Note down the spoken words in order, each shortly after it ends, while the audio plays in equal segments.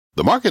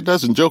The market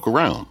doesn't joke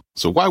around,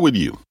 so why would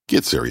you?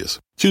 Get serious.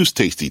 Choose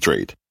Tasty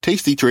Trade.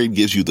 Tasty Trade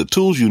gives you the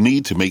tools you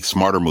need to make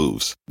smarter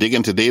moves. Dig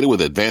into data with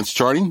advanced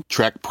charting,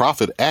 track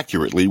profit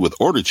accurately with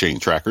order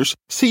chain trackers,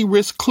 see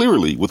risk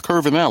clearly with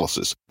curve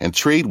analysis, and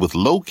trade with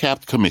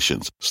low-capped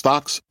commissions,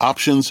 stocks,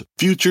 options,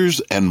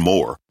 futures, and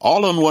more.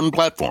 All on one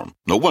platform.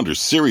 No wonder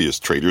serious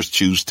traders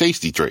choose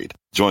Tasty Trade.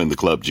 Join the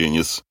club,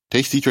 genius.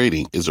 Tasty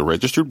Trading is a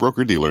registered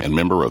broker-dealer and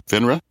member of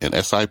FINRA and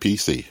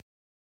SIPC.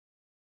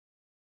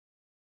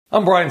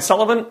 I'm Brian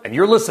Sullivan, and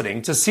you're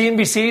listening to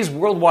CNBC's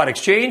Worldwide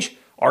Exchange.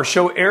 Our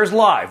show airs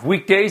live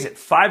weekdays at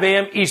 5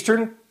 a.m.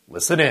 Eastern.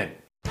 Listen in.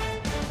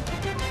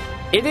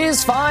 It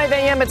is 5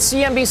 a.m. at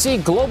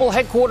CNBC Global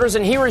Headquarters,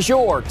 and here is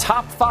your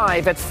top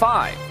 5 at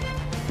 5.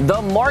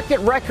 The market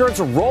records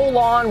roll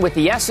on with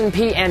the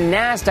S&P and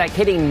NASDAQ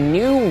hitting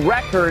new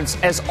records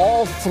as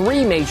all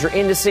three major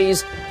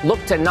indices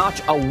look to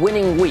notch a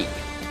winning week.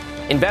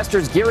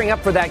 Investors gearing up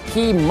for that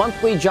key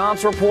monthly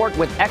jobs report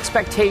with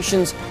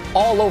expectations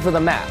all over the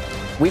map.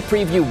 We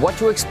preview what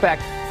to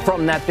expect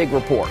from that big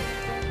report.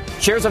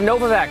 Shares of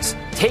Novavax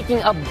taking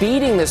a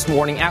beating this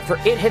morning after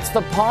it hits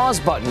the pause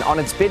button on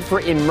its bid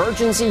for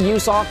emergency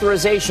use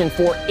authorization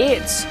for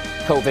its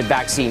COVID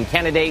vaccine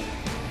candidate.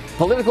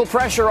 Political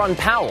pressure on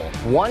Powell,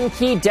 one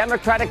key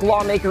Democratic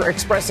lawmaker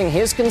expressing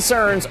his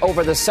concerns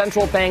over the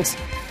central bank's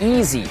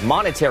easy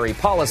monetary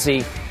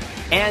policy.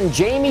 And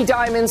Jamie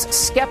Dimon's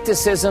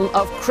skepticism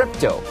of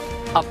crypto.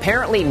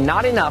 Apparently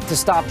not enough to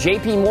stop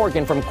J.P.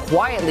 Morgan from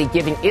quietly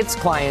giving its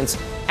clients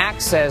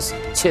access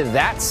to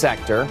that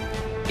sector.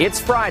 It's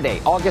Friday,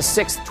 August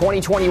 6th,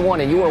 2021,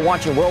 and you are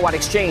watching Worldwide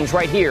Exchange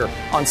right here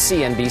on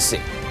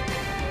CNBC.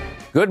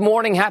 Good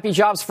morning. Happy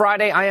Jobs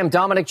Friday. I am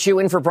Dominic Chu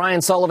in for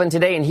Brian Sullivan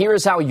today, and here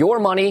is how your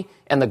money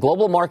and the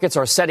global markets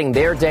are setting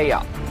their day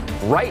up.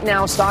 Right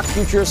now, stock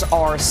futures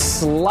are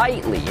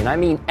slightly, and I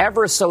mean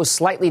ever so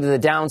slightly to the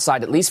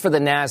downside, at least for the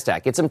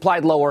NASDAQ. It's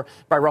implied lower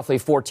by roughly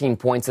 14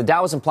 points. The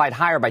Dow is implied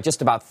higher by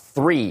just about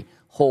 3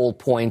 whole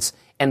points.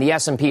 And the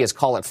S&P is,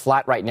 call it,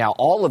 flat right now.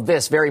 All of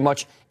this very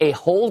much a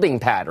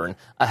holding pattern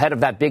ahead of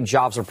that big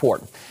jobs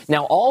report.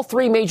 Now, all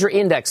three major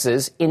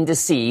indices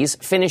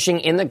finishing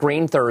in the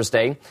green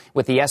Thursday,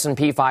 with the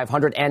S&P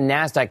 500 and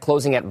NASDAQ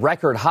closing at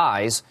record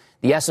highs.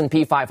 The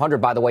S&P 500,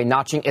 by the way,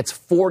 notching its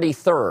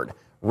 43rd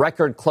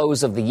record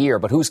close of the year,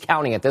 but who's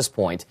counting at this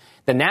point?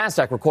 The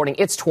NASDAQ recording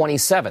its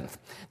 27th.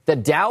 The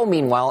Dow,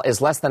 meanwhile,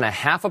 is less than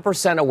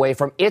 0.5% away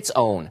from its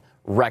own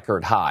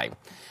record high.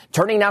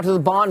 Turning now to the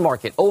bond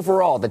market.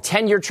 Overall, the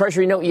 10-year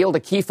Treasury note yield, a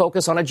key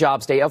focus on a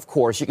jobs day, of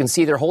course. You can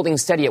see they're holding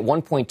steady at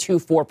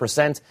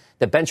 1.24%.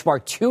 The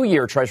benchmark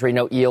 2-year Treasury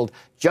note yield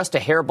just a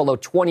hair below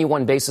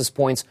 21 basis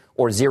points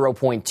or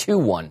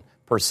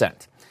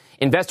 0.21%.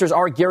 Investors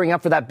are gearing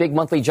up for that big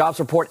monthly jobs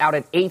report out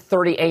at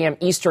 8:30 a.m.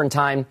 Eastern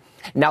time.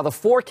 Now, the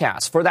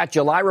forecasts for that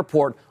July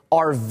report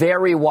are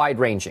very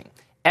wide-ranging.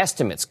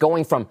 Estimates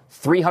going from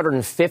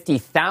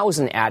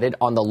 350,000 added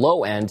on the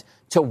low end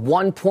to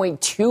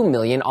 1.2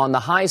 million on the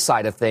high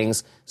side of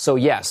things. So,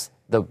 yes,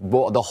 the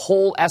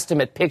whole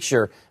estimate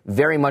picture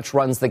very much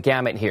runs the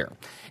gamut here.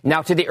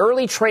 Now, to the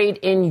early trade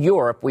in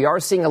Europe, we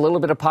are seeing a little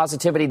bit of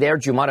positivity there.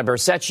 Jumana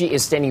Bersecci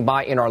is standing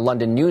by in our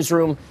London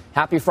newsroom.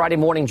 Happy Friday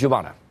morning,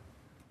 Jumana.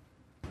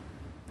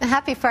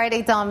 Happy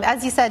Friday, Dom.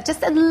 As you said,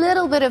 just a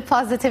little bit of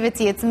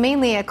positivity. It's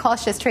mainly a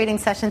cautious trading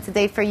session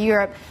today for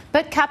Europe,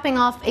 but capping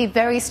off a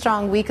very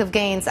strong week of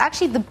gains.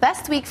 Actually, the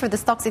best week for the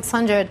Stoxx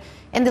 600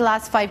 in the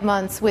last 5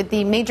 months, with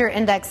the major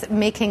index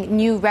making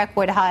new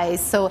record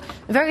highs. So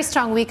a very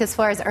strong week as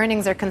far as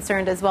earnings are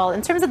concerned as well.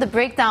 In terms of the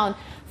breakdown,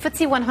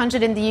 FTSE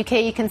 100 in the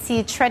UK, you can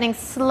see treading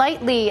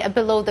slightly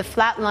below the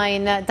flat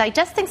line,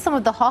 digesting some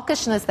of the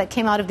hawkishness that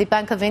came out of the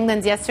Bank of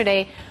England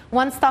yesterday.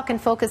 One stock in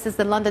focus is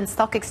the London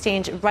Stock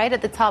Exchange, right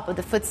at the top of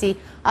the FTSE,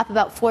 up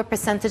about 4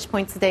 percentage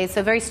points today.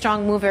 So a very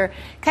strong mover.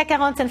 CAC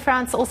 40 in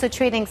France also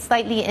trading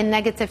slightly in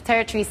negative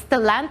territory.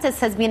 Stellantis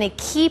has been a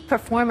key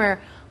performer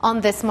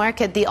on this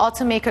market. The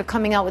automaker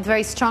coming out with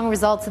very strong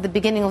results at the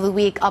beginning of the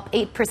week, up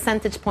 8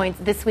 percentage points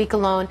this week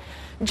alone.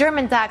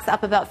 German DAX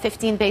up about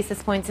 15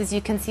 basis points, as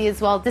you can see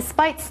as well,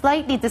 despite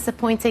slightly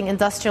disappointing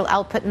industrial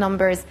output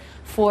numbers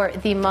for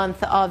the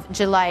month of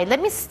July.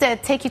 Let me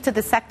take you to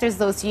the sectors,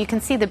 though, so you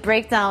can see the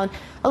breakdown.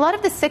 A lot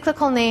of the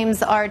cyclical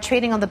names are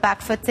trading on the back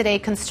foot today.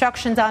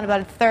 Construction down about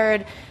a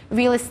third.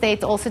 Real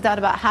estate also down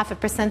about 0.5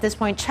 percentage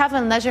point. Travel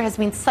and leisure has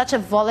been such a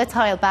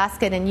volatile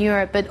basket in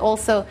Europe, but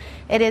also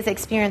it is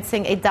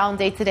experiencing a down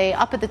day today.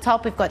 Up at the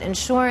top, we've got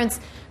insurance.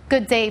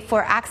 Good day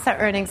for AXA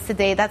earnings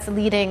today. That's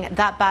leading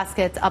that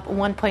basket up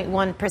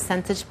 1.1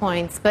 percentage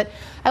points. But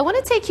I want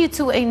to take you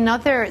to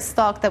another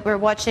stock that we're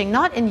watching,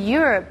 not in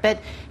Europe, but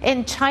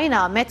in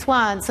China,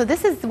 Meituan. So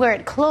this is where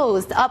it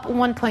closed, up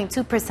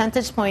 1.2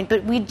 percentage point.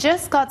 But we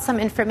just got some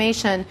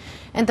information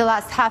in the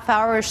last half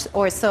hour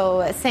or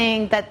so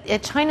saying that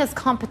China's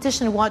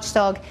competition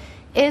watchdog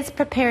is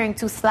preparing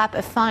to slap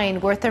a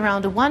fine worth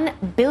around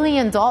 $1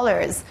 billion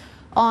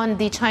on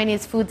the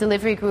Chinese food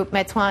delivery group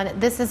Meituan.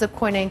 This is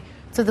according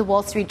to the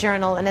Wall Street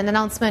Journal, and an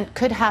announcement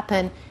could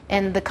happen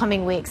in the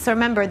coming weeks. So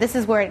remember, this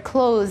is where it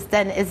closed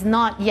and is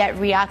not yet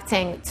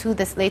reacting to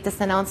this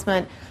latest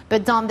announcement.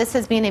 But Dom, this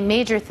has been a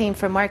major theme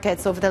for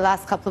markets over the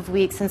last couple of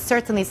weeks, and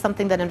certainly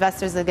something that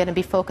investors are going to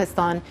be focused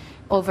on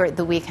over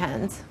the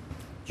weekend.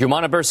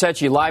 Joumanna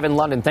Bercetche, live in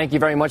London. Thank you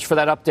very much for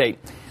that update.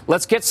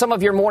 Let's get some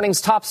of your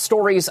morning's top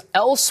stories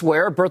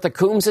elsewhere. Bertha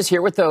Coombs is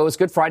here with those.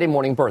 Good Friday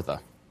morning,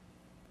 Bertha.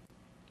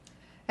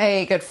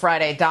 Hey, good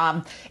Friday,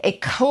 Dom. A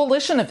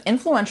coalition of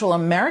influential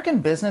American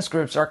business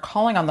groups are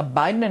calling on the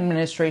Biden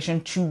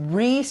administration to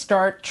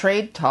restart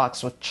trade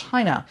talks with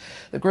China.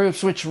 The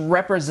groups, which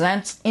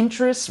represent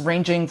interests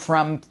ranging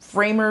from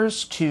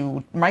framers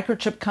to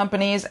microchip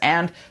companies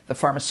and the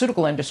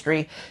pharmaceutical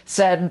industry,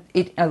 said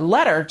in a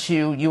letter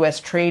to U.S.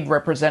 Trade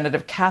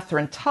Representative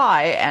Katherine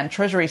Tai and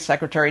Treasury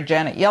Secretary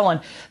Janet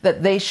Yellen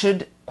that they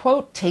should,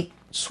 quote, take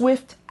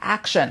swift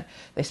action.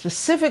 They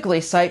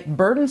specifically cite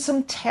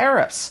burdensome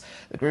tariffs.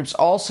 The groups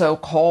also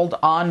called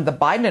on the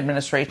Biden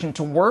administration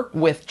to work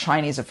with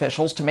Chinese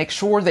officials to make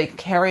sure they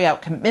carry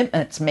out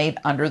commitments made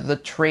under the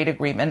trade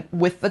agreement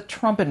with the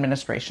Trump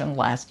administration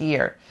last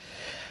year.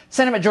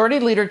 Senate Majority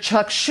Leader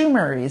Chuck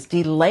Schumer is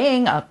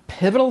delaying a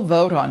pivotal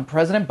vote on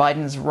President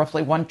Biden's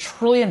roughly $1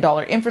 trillion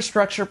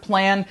infrastructure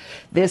plan.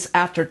 This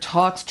after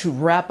talks to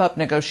wrap up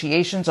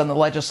negotiations on the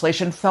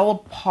legislation fell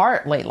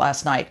apart late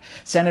last night.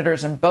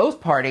 Senators in both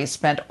parties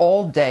spent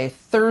all day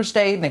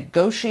Thursday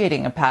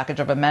negotiating a package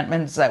of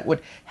amendments that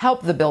would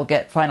help the bill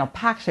get final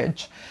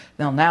passage.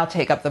 They'll now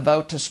take up the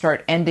vote to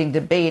start ending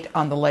debate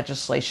on the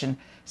legislation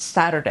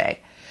Saturday.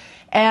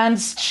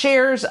 And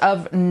shares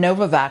of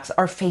Novavax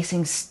are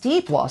facing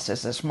steep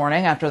losses this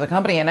morning after the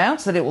company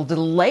announced that it will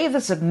delay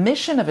the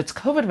submission of its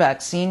COVID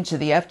vaccine to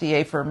the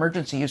FDA for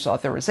emergency use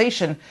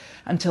authorization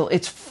until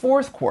its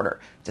fourth quarter.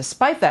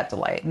 Despite that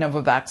delay,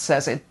 Novavax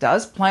says it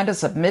does plan to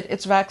submit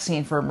its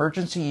vaccine for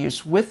emergency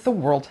use with the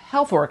World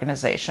Health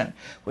Organization,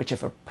 which,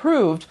 if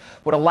approved,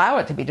 would allow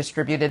it to be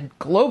distributed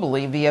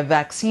globally via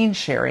vaccine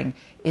sharing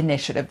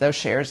initiative. Those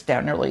shares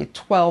down nearly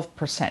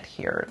 12%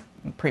 here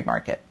in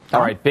pre-market. All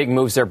right, big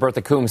moves there,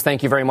 Bertha Coombs.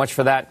 Thank you very much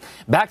for that.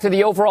 Back to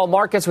the overall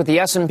markets with the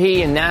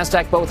S&P and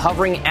NASDAQ both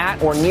hovering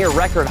at or near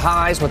record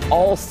highs, with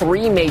all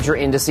three major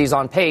indices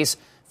on pace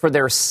for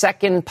their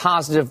second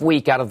positive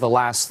week out of the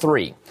last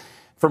three.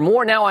 For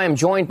more now, I am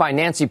joined by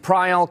Nancy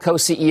Priall,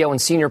 co-CEO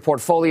and senior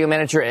portfolio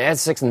manager at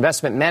Essex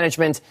Investment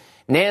Management.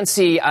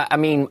 Nancy,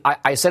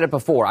 I said it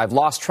before. I've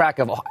lost track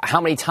of how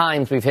many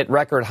times we've hit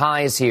record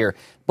highs here,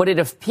 but it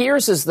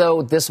appears as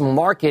though this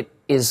market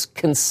is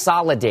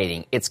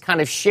consolidating. It's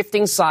kind of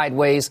shifting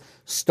sideways,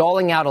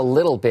 stalling out a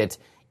little bit.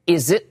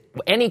 Is it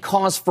any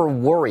cause for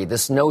worry,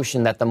 this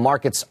notion that the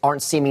markets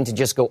aren't seeming to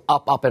just go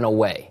up and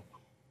away?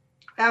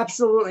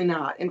 Absolutely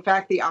not. In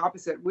fact, the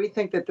opposite. We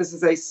think that this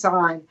is a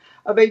sign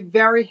of a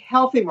very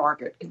healthy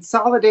market.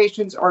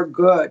 Consolidations are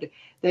good.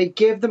 They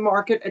give the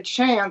market a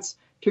chance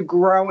to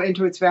grow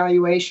into its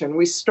valuation.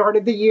 We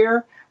started the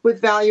year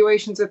with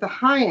valuations at the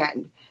high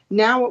end.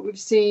 Now what we've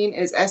seen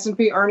is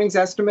S&P earnings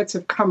estimates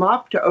have come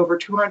up to over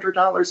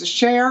 $200 a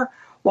share,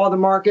 while the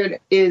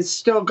market is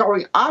still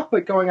going up,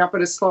 but going up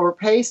at a slower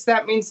pace.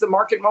 That means the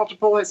market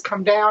multiple has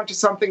come down to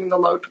something in the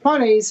low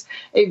 20s,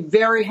 a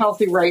very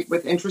healthy rate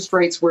with interest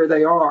rates where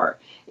they are.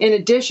 In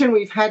addition,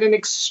 we've had an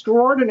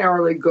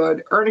extraordinarily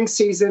good earnings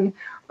season.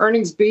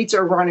 Earnings beats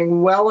are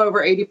running well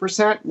over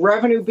 80%.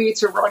 Revenue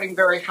beats are running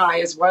very high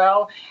as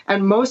well.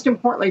 And most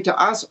importantly to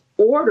us,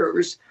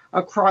 orders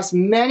across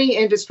many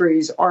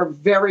industries are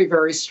very,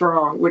 very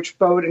strong, which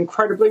bode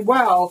incredibly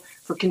well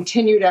for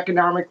continued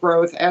economic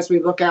growth as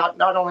we look out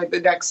not only the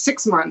next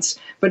 6 months,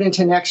 but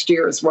into next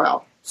year as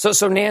well.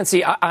 So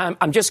Nancy,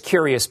 I'm just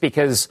curious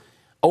because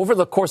over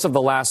the course of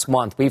the last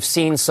month, we've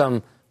seen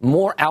some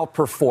more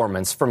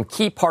outperformance from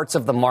key parts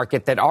of the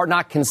market that are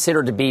not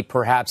considered to be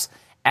perhaps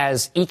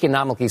as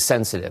economically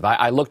sensitive.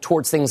 I look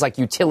towards things like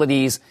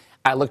utilities.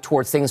 I look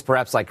towards things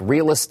perhaps like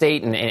real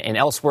estate and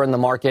elsewhere in the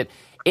market.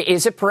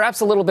 Is it perhaps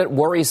a little bit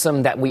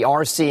worrisome that we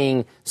are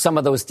seeing some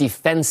of those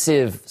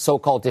defensive,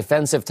 so-called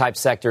defensive type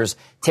sectors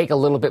take a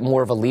little bit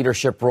more of a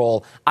leadership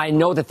role? I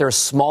know that they're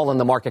small in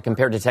the market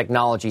compared to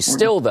technology.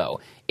 Still, though,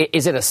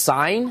 is it a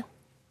sign?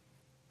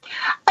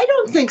 I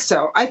don't think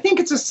so. I think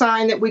it's a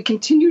sign that we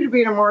continue to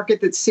be in a market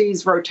that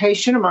sees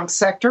rotation among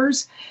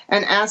sectors.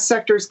 And as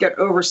sectors get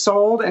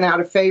oversold and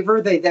out of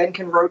favor, they then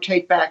can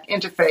rotate back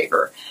into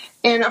favor.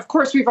 And of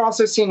course, we've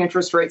also seen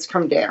interest rates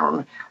come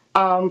down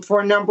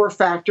for a number of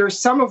factors,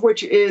 some of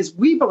which is,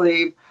 we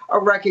believe, a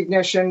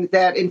recognition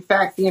that, in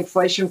fact, the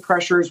inflation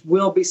pressures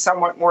will be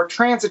somewhat more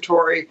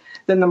transitory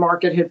than the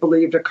market had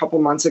believed a couple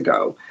months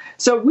ago.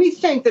 So we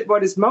think that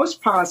what is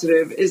most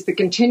positive is the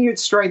continued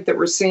strength that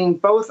we're seeing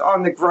both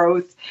on the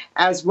growth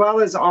as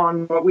well as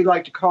on what we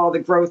like to call the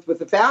growth with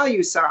the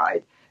value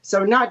side.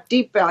 So not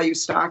deep value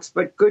stocks,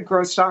 but good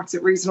growth stocks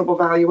at reasonable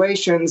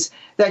valuations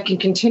that can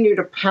continue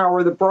to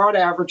power the broad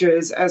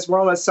averages as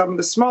well as some of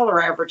the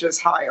smaller averages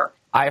higher.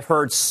 I've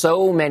heard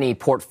so many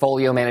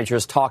portfolio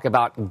managers talk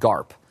about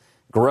GARP.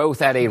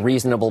 growth at a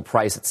reasonable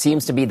price. It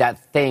seems to be that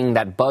thing,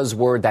 that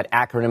buzzword, that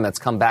acronym that's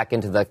come back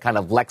into the kind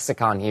of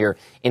lexicon here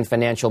in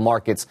financial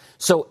markets.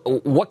 So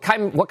what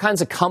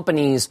kinds of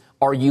companies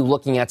are you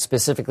looking at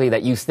specifically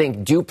that you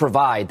think do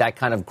provide that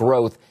kind of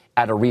growth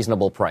at a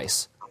reasonable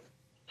price?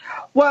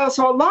 Well,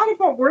 so a lot of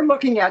what we're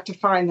looking at to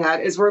find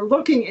that is we're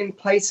looking in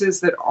places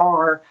that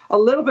are a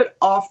little bit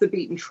off the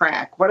beaten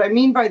track. What I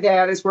mean by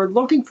that is we're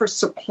looking for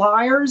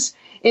suppliers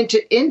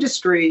into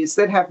industries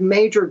that have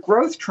major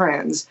growth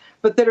trends,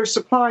 but that are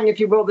supplying, if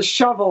you will, the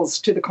shovels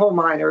to the coal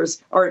miners,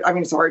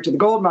 to the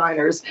gold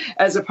miners,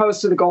 as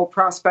opposed to the gold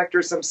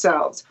prospectors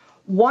themselves.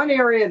 One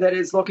area that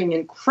is looking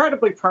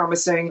incredibly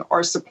promising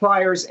are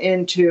suppliers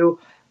into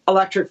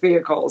electric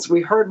vehicles.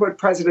 We heard what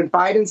President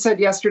Biden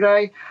said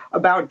yesterday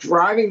about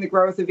driving the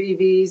growth of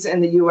EVs in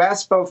the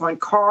U.S., both on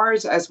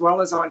cars as well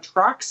as on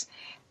trucks.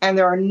 And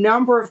there are a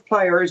number of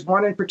players.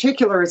 One in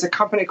particular is a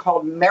company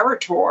called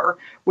Meritor,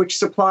 which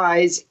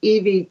supplies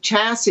EV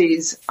chassis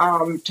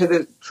to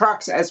the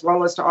trucks as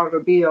well as to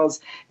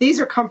automobiles. These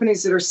are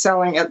companies that are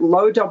selling at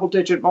low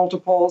double-digit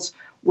multiples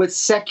with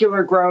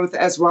secular growth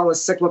as well as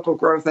cyclical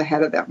growth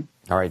ahead of them.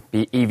 All right.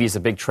 EV is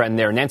a big trend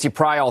there. Nancy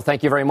Pryall,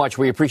 thank you very much.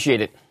 We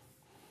appreciate it.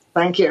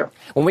 Thank you.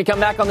 When we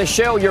come back on the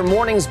show, your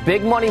morning's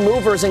big money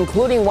movers,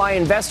 including why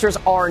investors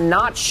are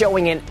not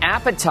showing an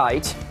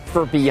appetite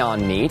for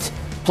Beyond Meat.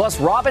 Plus,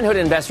 Robinhood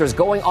investors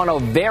going on a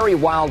very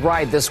wild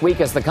ride this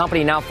week as the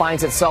company now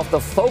finds itself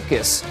the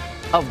focus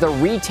of the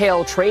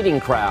retail trading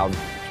crowd.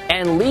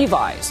 And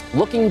Levi's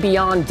looking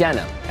beyond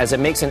denim as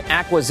it makes an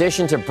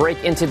acquisition to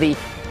break into the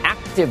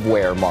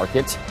activewear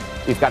market.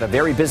 We've got a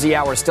very busy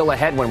hour still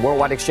ahead when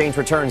Worldwide Exchange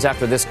returns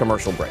after this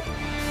commercial break.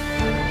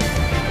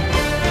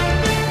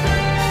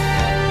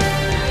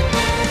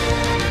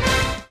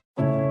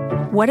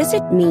 What does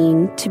it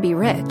mean to be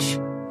rich?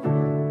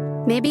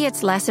 Maybe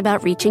it's less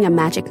about reaching a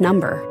magic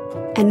number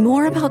and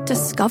more about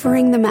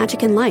discovering the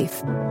magic in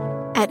life.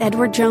 At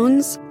Edward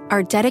Jones,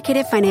 our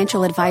dedicated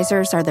financial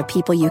advisors are the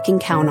people you can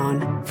count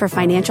on for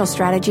financial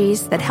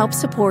strategies that help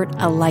support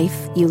a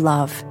life you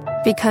love.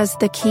 Because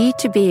the key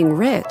to being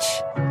rich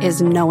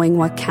is knowing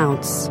what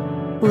counts.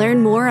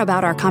 Learn more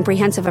about our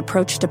comprehensive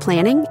approach to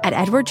planning at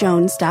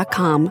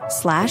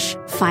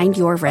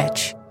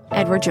edwardjones.com/findyourrich.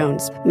 Edward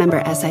Jones,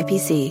 member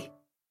SIPC.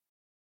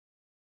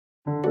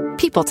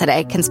 People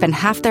today can spend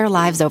half their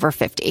lives over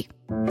 50.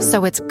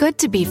 So it's good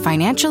to be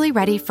financially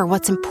ready for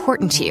what's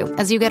important to you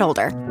as you get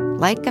older,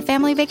 like a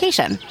family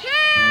vacation.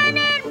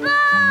 Cannonball!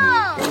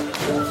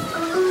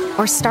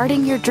 Or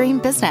starting your dream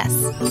business.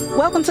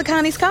 Welcome to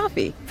Connie's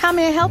Coffee. How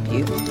may I help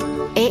you?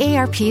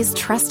 AARP's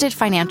trusted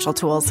financial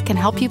tools can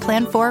help you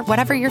plan for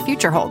whatever your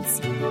future holds.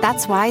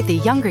 That's why the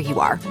younger you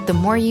are, the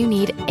more you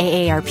need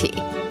AARP.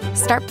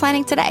 Start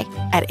planning today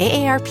at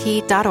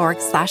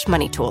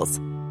aarp.org/moneytools.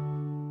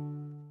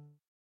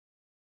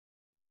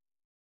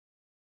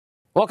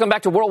 Welcome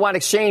back to Worldwide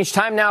Exchange.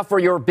 Time now for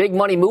your big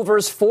money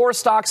movers, 4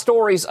 stock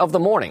stories of the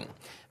morning.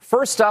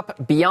 First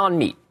up, Beyond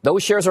Meat.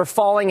 Those shares are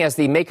falling as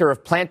the maker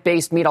of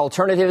plant-based meat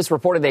alternatives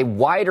reported a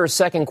wider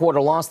second quarter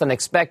loss than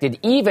expected,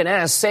 even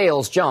as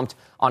sales jumped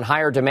on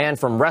higher demand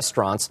from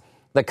restaurants.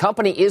 The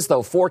company is,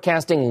 though,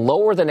 forecasting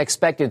lower than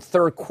expected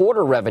third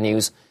quarter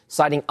revenues,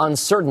 citing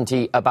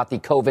uncertainty about the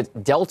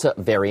COVID Delta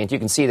variant. You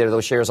can see there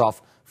those shares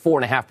off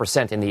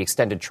 4.5% in the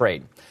extended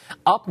trade.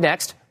 Up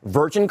next,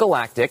 Virgin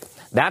Galactic.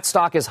 That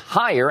stock is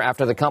higher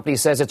after the company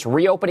says it's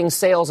reopening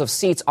sales of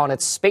seats on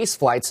its space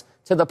flights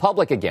to the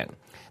public again.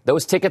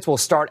 Those tickets will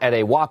start at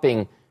a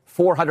whopping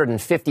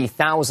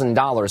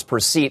 $450,000 per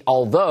seat,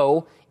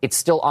 although it's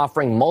still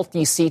offering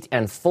multi-seat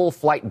and full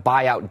flight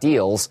buyout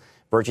deals.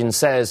 Virgin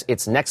says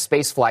its next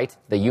space flight,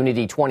 the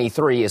Unity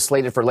 23, is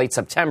slated for late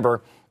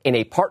September in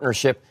a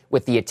partnership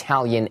with the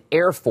Italian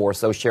Air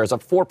Force. Those shares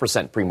up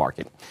 4%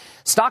 pre-market.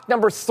 Stock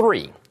number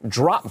 3,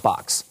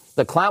 Dropbox.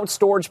 The cloud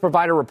storage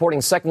provider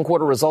reporting second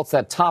quarter results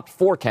that topped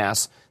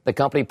forecasts. The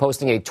company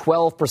posting a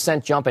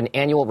 12% jump in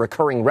annual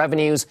recurring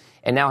revenues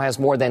and now has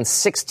more than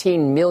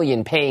 16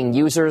 million paying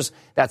users.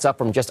 That's up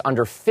from just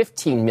under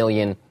 15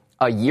 million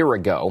a year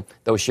ago.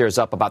 Those shares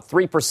up about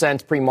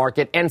 3%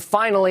 pre-market. And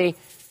finally,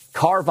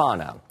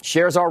 Carvana.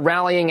 Shares are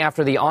rallying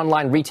after the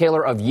online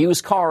retailer of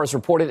used cars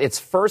reported its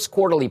first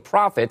quarterly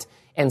profit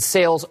and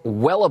sales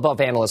well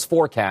above analyst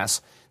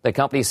forecasts. The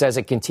company says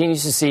it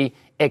continues to see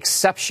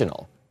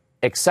exceptional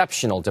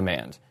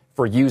demand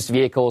for used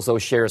vehicles.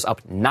 Those shares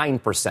up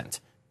 9%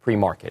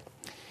 pre-market.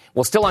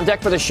 Well, still on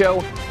deck for the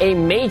show, a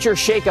major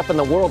shakeup in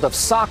the world of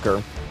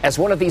soccer as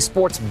one of these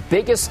sports'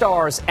 biggest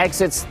stars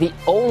exits the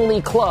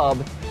only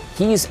club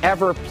he's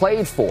ever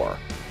played for.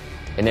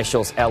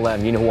 Initials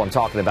LM, you know who I'm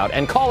talking about.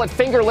 And call it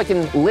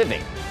finger-licking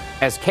living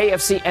as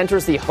KFC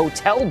enters the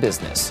hotel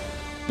business.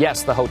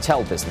 Yes, the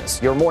hotel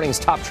business. Your morning's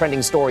top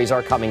trending stories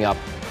are coming up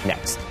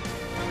next.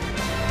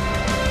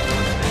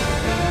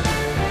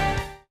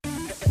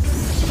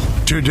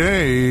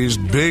 Today's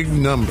big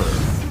number,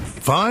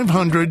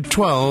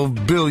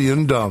 $512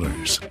 billion.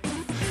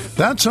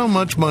 That's how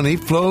much money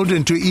flowed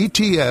into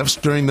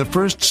ETFs during the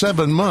first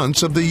 7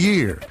 months of the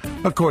year,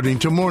 according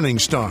to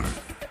Morningstar.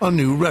 a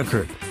new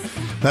record.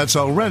 That's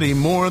already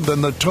more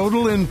than the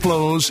total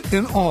inflows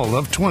in all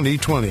of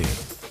 2020.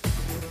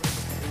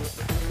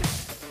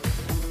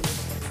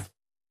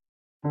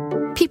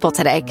 People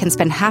today can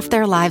spend half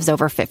their lives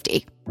over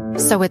 50.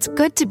 So it's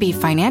good to be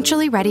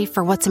financially ready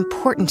for what's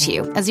important to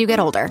you as you get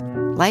older,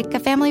 like a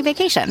family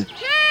vacation.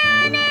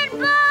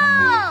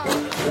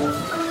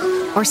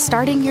 Or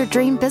starting your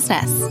dream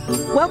business.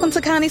 Welcome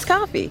to Connie's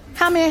Coffee.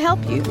 How may I help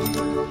you?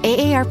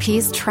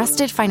 AARP's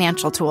trusted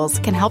financial tools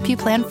can help you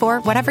plan for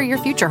whatever your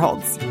future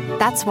holds.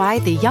 That's why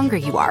the younger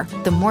you are,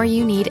 the more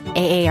you need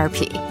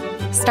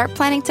AARP. Start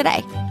planning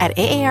today at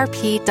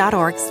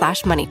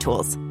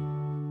aarp.org/moneytools.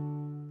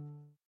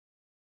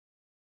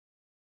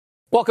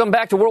 Welcome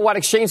back to Worldwide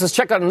Exchange. Let's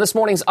check out on this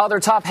morning's other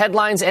top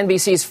headlines.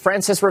 NBC's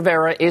Frances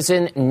Rivera is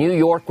in New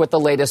York with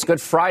the latest.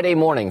 Good Friday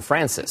morning,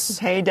 Frances.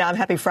 Hey, Dom.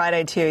 Happy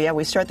Friday to you. Yeah,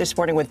 we start this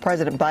morning with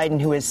President Biden,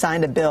 who has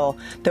signed a bill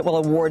that will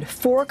award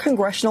 4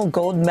 congressional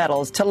gold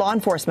medals to law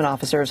enforcement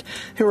officers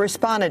who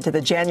responded to the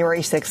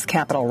January 6th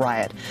Capitol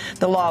riot.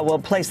 The law will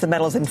place the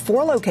medals in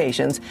 4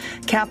 locations: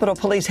 Capitol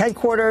Police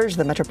Headquarters,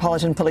 the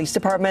Metropolitan Police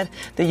Department,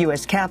 the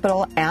U.S.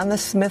 Capitol, and the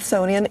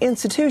Smithsonian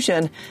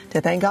Institution,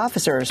 to thank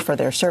officers for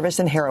their service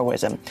and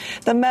heroism.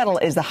 The medal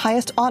is the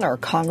highest honor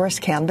Congress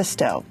can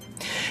bestow.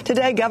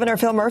 Today, Governor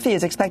Phil Murphy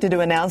is expected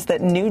to announce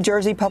that New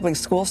Jersey public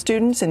school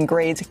students in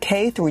grades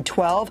K through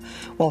 12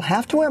 will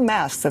have to wear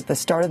masks at the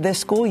start of this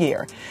school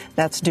year.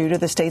 That's due to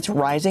the state's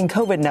rising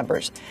COVID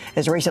numbers.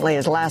 As recently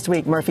as last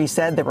week, Murphy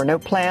said there were no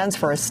plans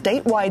for a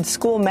statewide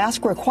school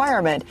mask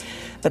requirement,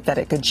 but that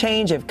it could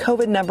change if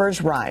COVID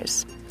numbers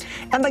rise.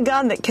 And the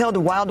gun that killed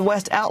Wild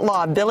West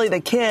outlaw Billy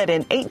the Kid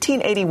in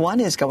 1881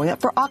 is going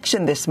up for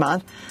auction this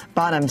month.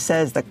 Bonham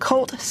says the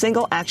Colt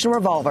single-action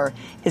revolver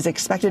is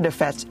expected to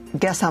fetch,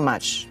 guess how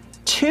much?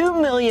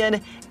 $2 million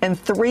and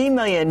 $3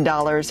 million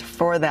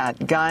for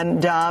that gun,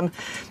 Dom.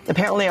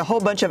 Apparently a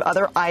whole bunch of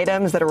other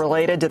items that are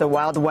related to the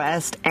Wild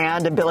West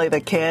and Billy the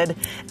Kid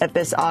at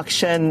this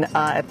auction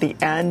at the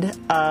end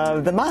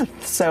of the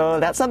month. So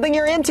that's something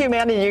you're into,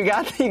 man, and you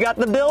got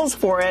the bills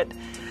for it.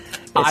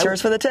 It's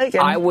yours for the taking.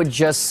 I would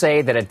just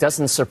say that it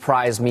doesn't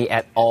surprise me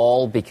at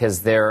all,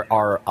 because there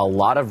are a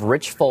lot of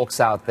rich folks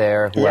out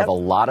there who have a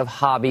lot of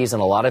hobbies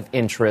and a lot of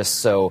interests.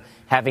 So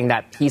having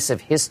that piece of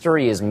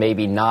history is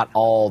maybe not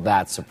all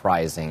that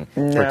surprising.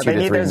 No, for $2 to $3 million.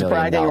 they need those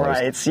bragging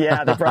rights.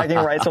 Yeah, the bragging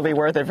rights will be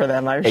worth it for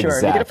them, I'm sure.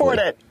 Exactly. You can afford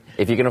it.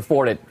 If you can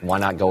afford it, why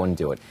not go and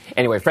do it?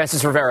 Anyway,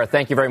 Frances Rivera,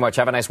 thank you very much.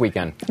 Have a nice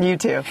weekend. You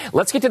too.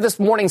 Let's get to this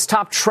morning's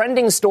top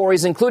trending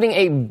stories, including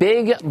a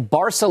big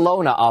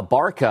Barcelona, a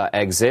Barca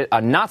exit, a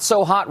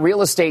not-so-hot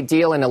real estate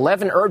deal, and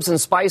 11 herbs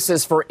and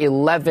spices for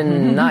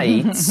 11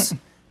 nights.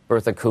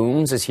 Bertha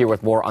Coombs is here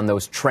with more on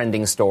those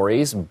trending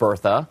stories.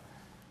 Bertha.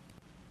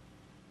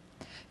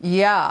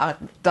 Yeah,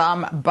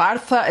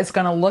 Barca is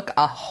going to look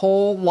a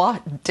whole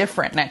lot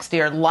different next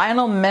year.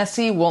 Lionel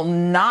Messi will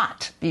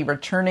not be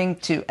returning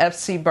to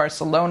FC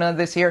Barcelona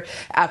this year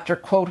after,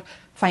 quote,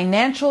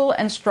 financial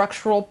and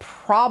structural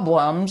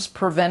problems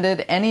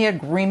prevented any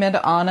agreement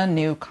on a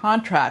new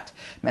contract.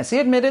 Messi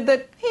admitted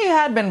that he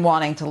had been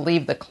wanting to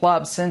leave the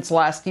club since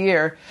last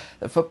year.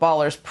 The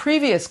footballer's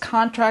previous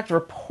contract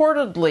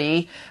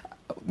reportedly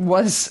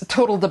was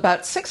totaled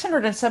about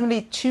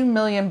 $672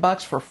 million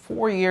for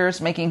 4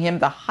 years, making him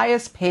the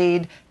highest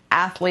paid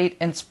athlete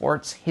in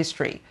sports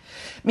history.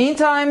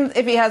 Meantime,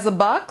 if he has the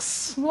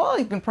bucks, well,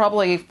 he can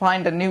probably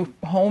find a new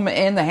home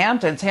in the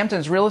Hamptons.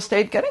 Hamptons real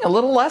estate getting a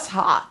little less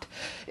hot.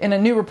 In a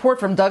new report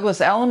from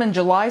Douglas Elliman,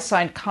 July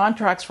signed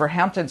contracts for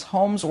Hamptons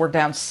homes were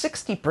down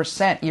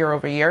 60% year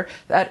over year.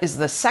 That is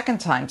the second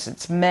time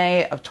since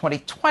May of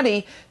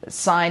 2020 that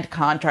signed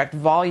contract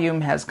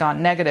volume has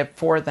gone negative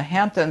for the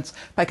Hamptons.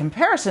 By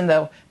comparison,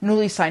 though,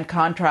 newly signed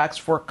contracts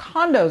for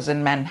condos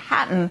in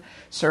Manhattan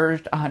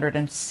surged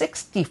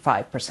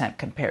 165%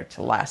 compared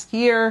to last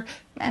year.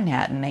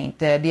 Manhattan ain't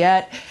dead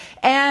yet.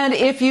 And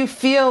if you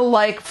feel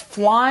like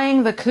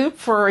flying the coop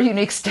for a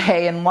unique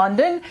stay in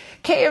London,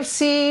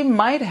 KFC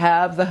might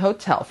have the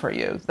hotel for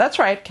you. That's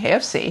right,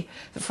 KFC.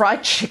 The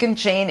fried chicken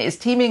chain is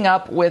teaming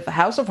up with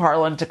House of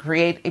Harlan to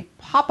create a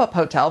pop-up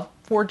hotel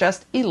for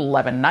just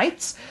 11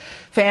 nights.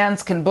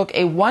 Fans can book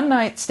a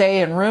one-night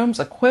stay in rooms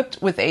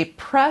equipped with a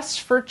Press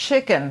for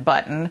Chicken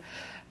button,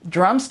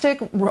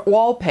 drumstick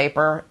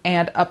wallpaper,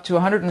 and up to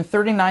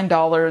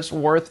 $139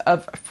 worth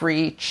of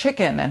free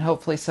chicken, and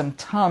hopefully some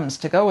Tums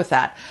to go with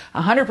that.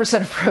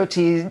 100%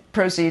 of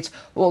proceeds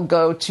will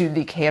go to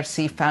the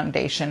KFC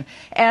Foundation.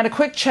 And a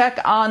quick check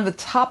on the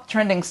top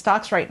trending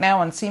stocks right now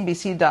on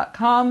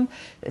CNBC.com.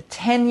 The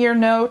 10-year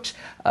note,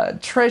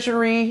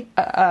 Treasury,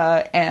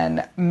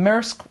 and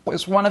Maersk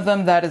was one of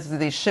them. That is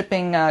the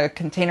shipping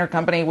container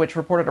company, which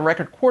reported a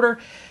record quarter.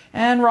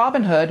 And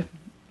Robinhood,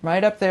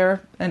 right up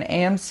there, and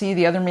AMC,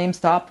 the other meme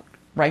stop,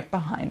 right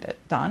behind it.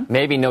 Don?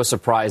 Maybe no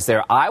surprise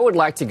there. I would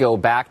like to go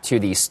back to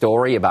the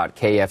story about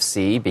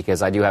KFC,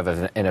 because I do have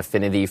an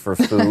affinity for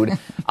food.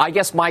 I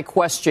guess my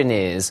question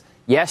is,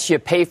 yes, you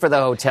pay for the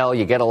hotel,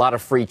 you get a lot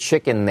of free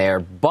chicken there,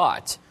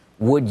 but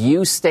Would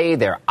you stay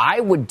there?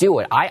 I would do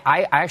it.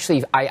 I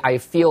actually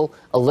feel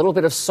a little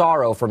bit of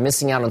sorrow for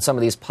missing out on some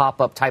of these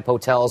pop-up type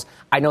hotels.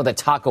 I know that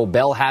Taco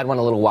Bell had one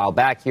a little while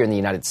back here in the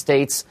United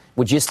States.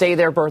 Would you stay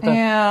there, Bertha?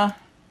 Yeah.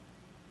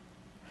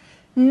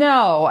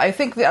 No, I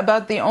think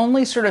about the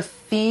only sort of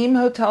theme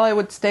hotel I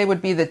would stay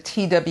would be the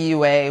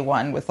TWA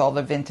one with all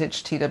the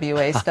vintage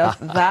TWA stuff.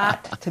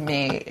 That, to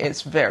me,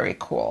 is very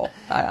cool.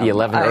 The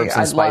 11 Herbs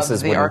and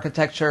Spices. I love the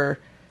architecture.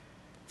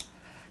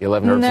 The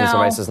 11 Herbs and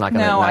Spices not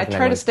going to... No, I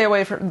try to stay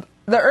away from...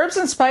 The herbs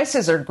and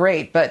spices are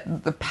great,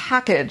 but the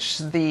package,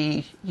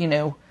 the,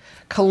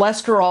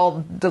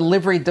 cholesterol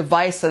delivery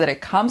device that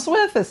it comes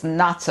with is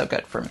not so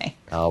good for me.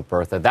 Oh,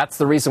 Bertha, that's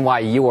the reason why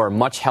you are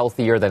much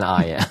healthier than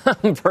I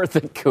am.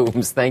 Bertha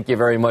Coombs, thank you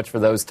very much for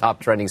those top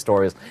trending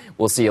stories.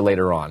 We'll see you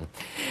later on.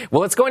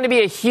 Well, it's going to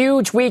be a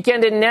huge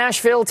weekend in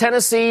Nashville,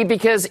 Tennessee,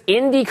 because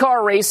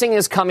IndyCar racing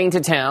is coming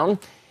to town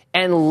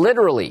and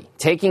literally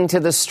taking to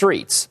the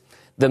streets.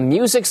 The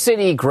Music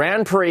City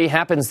Grand Prix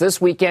happens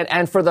this weekend,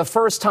 and for the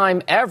first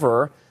time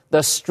ever,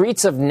 the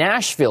streets of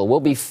Nashville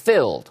will be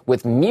filled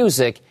with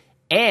music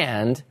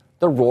and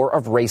the roar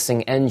of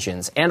racing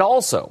engines. And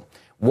also,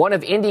 one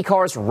of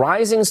IndyCar's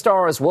rising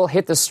stars will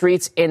hit the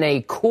streets in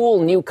a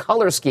cool new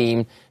color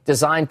scheme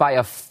designed by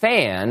a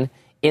fan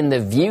in the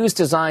Views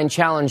Design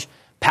Challenge.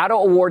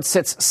 Pato O'Ward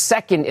sits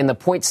second in the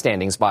point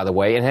standings, by the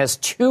way, and has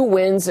 2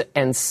 wins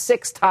and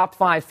 6 top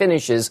 5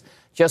 finishes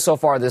just so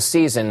far this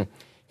season.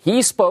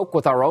 He spoke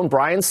with our own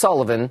Brian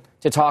Sullivan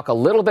to talk a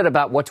little bit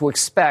about what to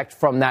expect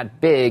from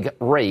that big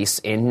race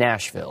in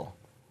Nashville.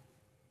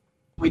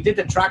 We did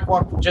the track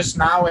walk just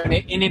now, and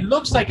it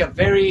looks like a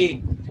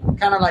very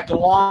kind of like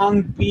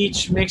Long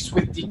Beach mixed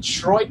with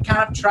Detroit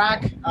kind of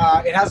track.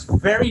 It has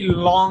very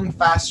long,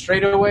 fast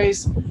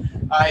straightaways.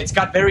 It's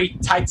got very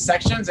tight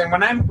sections, and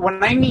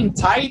when I mean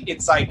tight,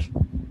 it's like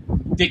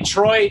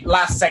Detroit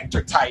last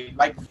sector tight,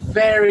 like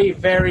very,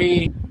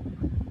 very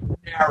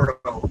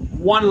narrow.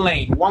 1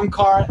 lane, 1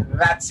 car,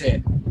 that's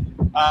it.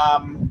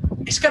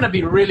 It's going to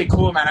be really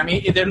cool, man. I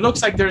mean, it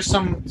looks like there's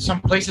some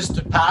places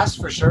to pass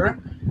for sure.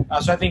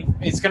 So I think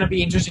it's going to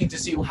be interesting to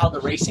see how the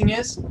racing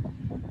is.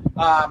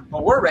 But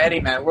we're ready,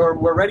 man.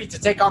 We're ready to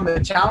take on the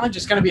challenge.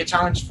 It's going to be a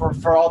challenge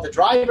for all the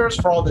drivers,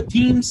 for all the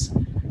teams.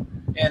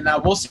 And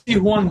we'll see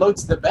who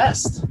unloads the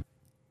best.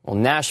 Well,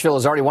 Nashville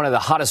is already one of the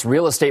hottest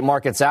real estate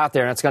markets out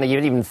there, and it's going to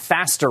get even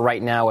faster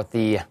right now with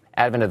the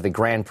advent of the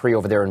Grand Prix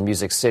over there in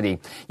Music City.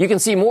 You can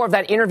see more of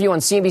that interview on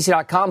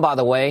CNBC.com, by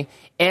the way,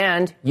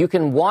 and you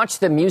can watch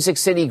the Music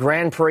City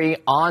Grand Prix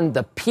on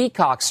the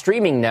Peacock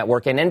streaming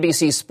network and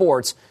NBC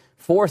Sports,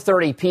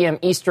 4:30 p.m.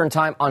 Eastern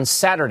Time on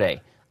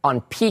Saturday on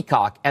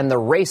Peacock, and the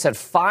race at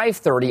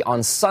 5:30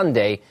 on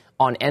Sunday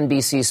on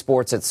NBC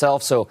Sports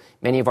itself. So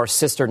many of our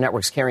sister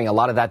networks carrying a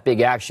lot of that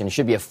big action. It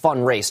should be a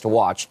fun race to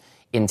watch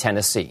in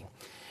Tennessee.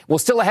 Well,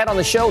 still ahead on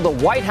the show,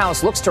 the White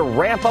House looks to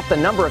ramp up the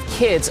number of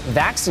kids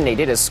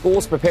vaccinated as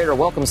schools prepare to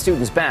welcome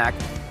students back.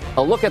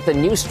 A look at the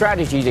new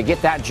strategy to get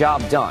that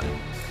job done.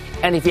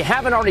 And if you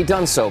haven't already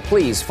done so,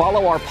 please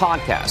follow our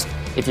podcast.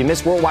 If you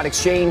miss Worldwide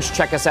Exchange,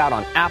 check us out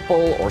on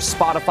Apple or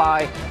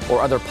Spotify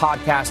or other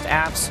podcast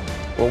apps.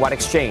 Worldwide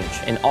Exchange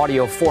in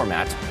audio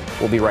format.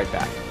 We'll be right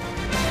back.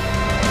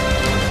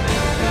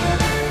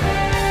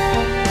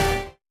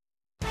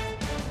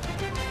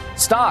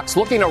 Stocks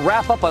looking to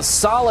wrap up a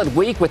solid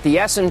week with the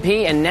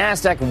S&P and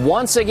NASDAQ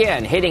once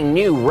again hitting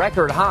new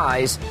record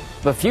highs,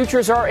 but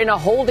futures are in a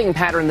holding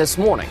pattern this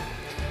morning.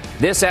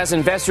 This as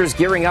investors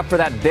gearing up for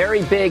that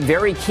very big,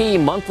 very key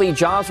monthly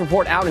jobs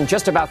report out in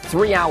just about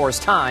 3 hours'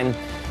 time.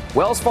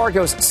 Wells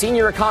Fargo's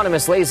senior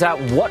economist lays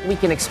out what we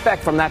can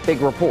expect from that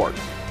big report.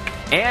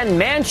 And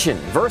Manchin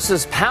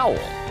versus Powell,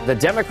 the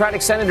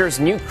Democratic senator's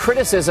new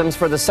criticisms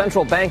for the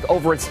central bank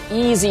over its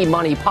easy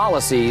money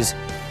policies.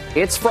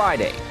 It's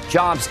Friday,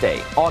 Jobs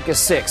Day,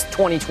 August 6th,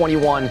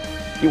 2021.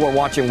 You are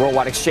watching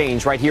Worldwide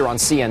Exchange right here on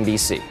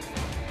CNBC.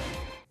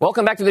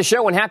 Welcome back to the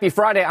show and happy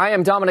Friday. I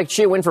am Dominic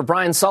Chu in for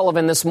Brian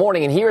Sullivan this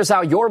morning. And here's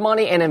how your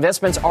money and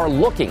investments are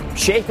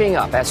shaping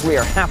up as we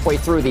are halfway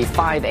through the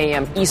 5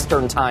 a.m.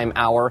 Eastern Time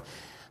hour.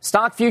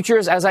 Stock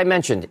futures, as I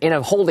mentioned, in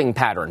a holding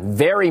pattern,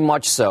 very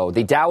much so.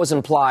 The Dow is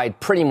implied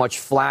pretty much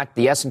flat,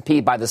 the S&P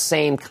by the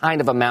same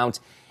kind of amount,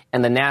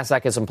 and the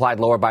NASDAQ is implied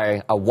lower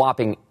by a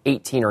whopping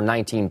 18 or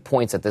 19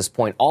 points at this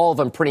point. All of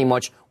them pretty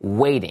much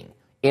waiting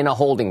in a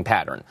holding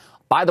pattern.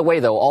 By the way,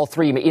 though, all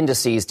 3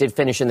 indices did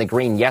finish in the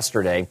green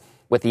yesterday,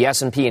 with the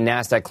S&P and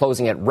NASDAQ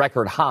closing at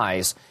record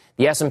highs.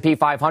 The S&P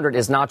 500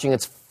 is notching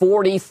its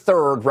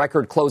 43rd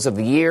record close of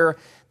the year.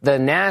 The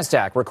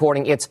NASDAQ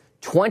recording its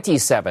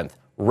 27th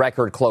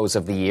record close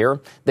of the year.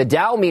 The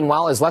Dow,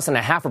 meanwhile, is less than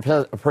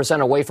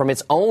 0.5% away from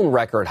its own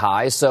record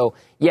highs. So,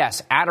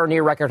 yes, at or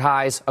near record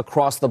highs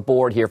across the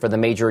board here for the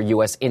major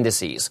U.S.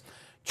 indices.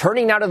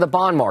 Turning now to the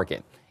bond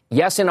market.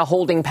 Yes, in a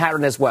holding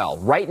pattern as well.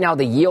 Right now,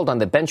 the yield on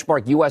the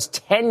benchmark U.S.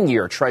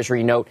 10-year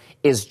Treasury note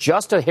is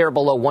just a hair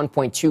below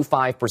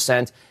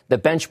 1.25%. The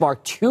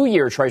benchmark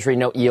 2-year Treasury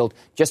note yield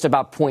just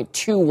about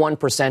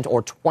 0.21%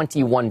 or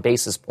 21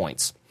 basis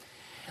points.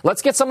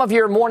 Let's get some of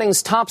your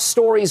morning's top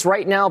stories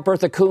right now.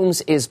 Bertha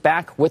Coombs is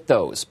back with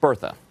those.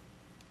 Bertha.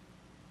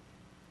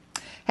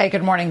 Hey,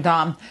 good morning,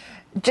 Dom.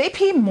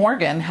 JP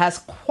Morgan has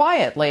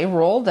quietly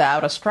rolled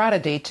out a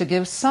strategy to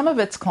give some of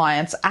its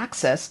clients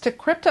access to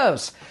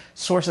cryptos.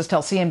 Sources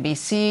tell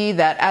CNBC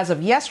that as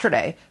of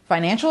yesterday,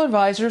 financial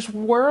advisors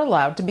were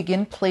allowed to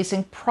begin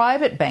placing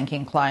private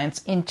banking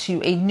clients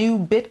into a new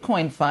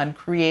Bitcoin fund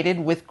created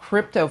with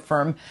crypto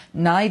firm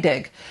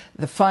NYDIG.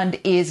 The fund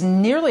is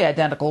nearly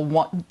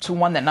identical to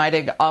one that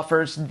NYDIG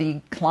offers the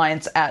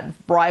clients at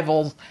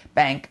rival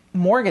bank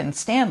Morgan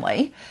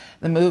Stanley.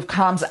 The move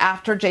comes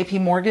after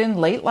JP Morgan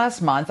late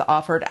last month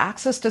offered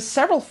access to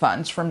several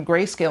funds from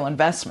Grayscale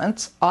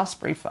Investments,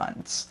 Osprey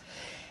Funds.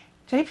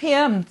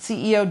 JPM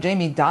CEO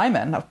Jamie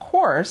Dimon, of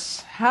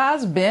course,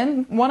 has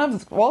been one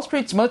of Wall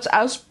Street's most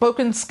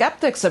outspoken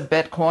skeptics of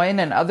Bitcoin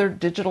and other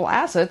digital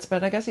assets,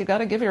 but I guess you've got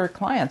to give your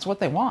clients what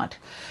they want.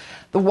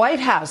 The White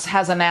House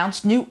has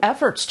announced new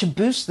efforts to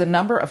boost the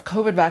number of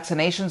COVID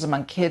vaccinations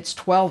among kids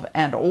 12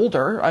 and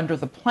older. Under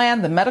the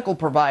plan, the medical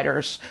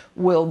providers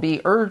will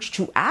be urged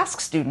to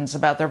ask students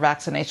about their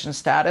vaccination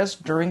status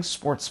during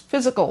sports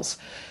physicals.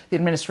 The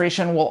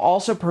administration will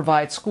also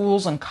provide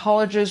schools and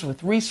colleges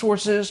with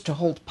resources to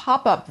hold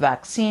pop-up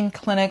vaccine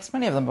clinics.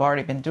 Many of them have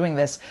already been doing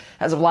this.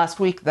 As of last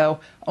week, though,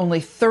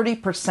 only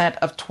 30%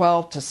 of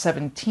 12 to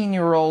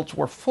 17-year-olds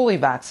were fully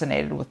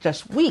vaccinated, with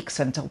just weeks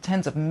until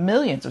tens of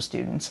millions of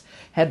students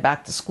head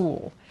back to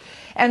school.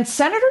 And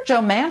Senator Joe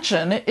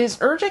Manchin is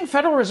urging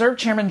Federal Reserve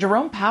Chairman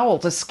Jerome Powell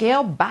to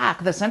scale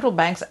back the central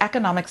bank's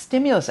economic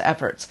stimulus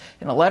efforts.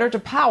 In a letter to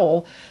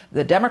Powell,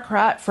 the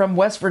Democrat from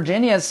West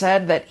Virginia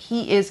said that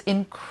he is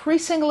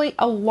increasingly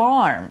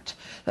alarmed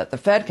that the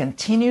Fed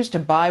continues to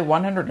buy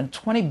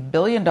 $120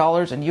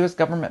 billion in U.S.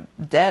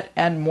 government debt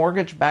and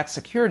mortgage-backed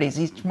securities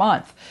each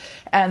month,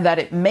 and that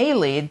it may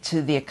lead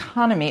to the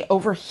economy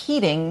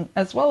overheating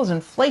as well as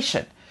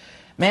inflation.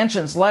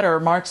 Manchin's letter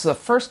marks the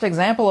first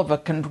example of a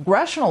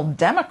congressional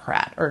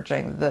Democrat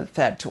urging the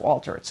Fed to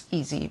alter its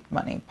easy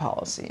money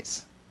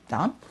policies.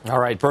 Don? All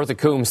right, Bertha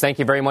Coombs, thank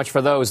you very much for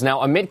those.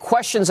 Now, amid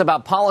questions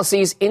about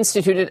policies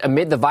instituted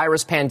amid the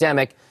virus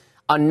pandemic,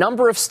 a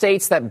number of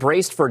states that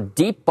braced for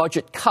deep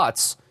budget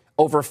cuts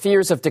over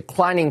fears of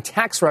declining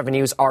tax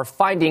revenues are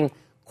finding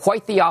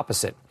quite the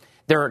opposite.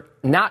 They're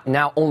not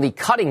now only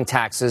cutting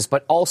taxes,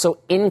 but also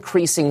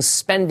increasing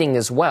spending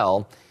as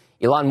well.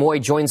 Ilan Moy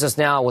joins us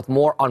now with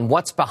more on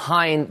what's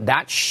behind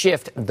that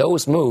shift,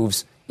 those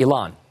moves.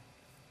 Ilan.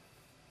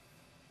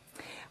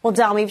 Well,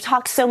 Don, we've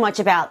talked so much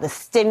about the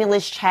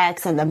stimulus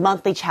checks and the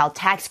monthly child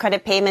tax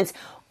credit payments.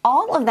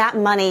 All of that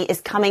money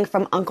is coming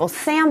from Uncle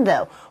Sam,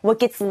 though. What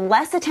gets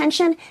less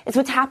attention is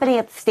what's happening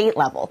at the state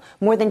level.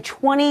 More than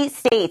 20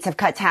 states have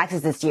cut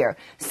taxes this year,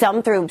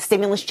 some through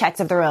stimulus checks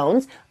of their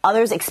own,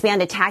 others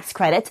expanded tax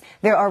credits.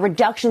 There are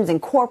reductions in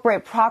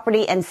corporate,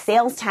 property, and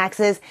sales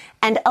taxes,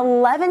 and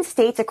 11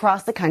 states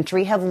across the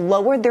country have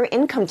lowered their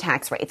income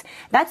tax rates.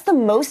 That's the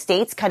most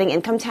states cutting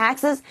income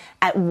taxes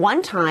at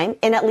one time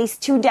in at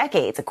least 2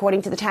 decades,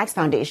 according to the Tax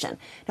Foundation.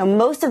 Now,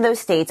 most of those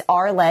states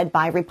are led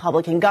by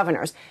Republican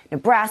governors.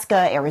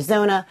 Nebraska,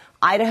 Arizona,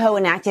 Idaho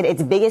enacted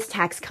its biggest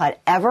tax cut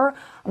ever,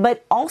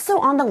 but also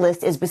on the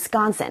list is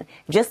Wisconsin.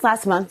 Just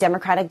last month,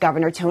 Democratic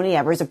Governor Tony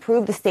Evers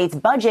approved the state's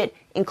budget,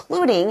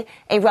 including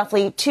a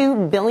roughly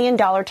 $2 billion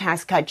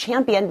tax cut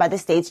championed by the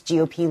state's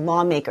GOP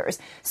lawmakers.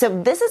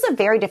 So this is a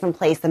very different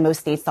place than most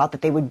states thought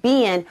that they would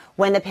be in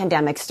when the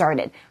pandemic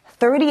started.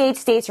 38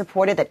 states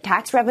reported that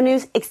tax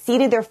revenues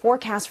exceeded their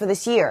forecast for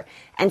this year,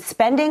 and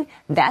spending,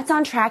 that's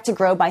on track to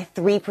grow by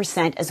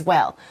 3% as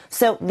well.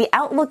 So the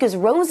outlook is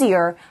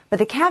rosier, but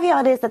the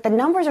caveat is that the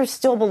numbers are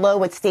still below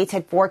what states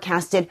had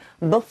forecasted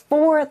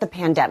before the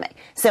pandemic.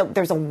 So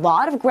there's a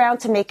lot of ground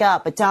to make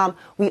up, but Dom,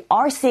 we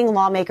are seeing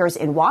lawmakers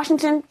in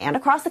Washington and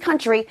across the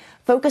country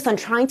focus on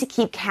trying to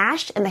keep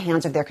cash in the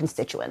hands of their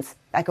constituents.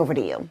 Back over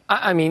to you.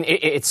 I mean,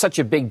 it's such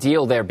a big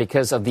deal there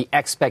because of the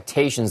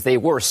expectations. They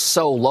were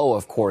so low,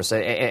 of course,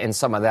 and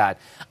some of that.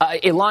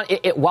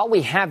 Ilan, while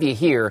we have you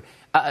here,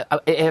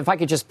 if I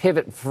could just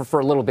pivot for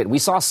a little bit. We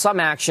saw some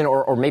action,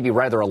 or maybe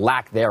rather a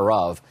lack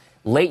thereof,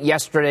 late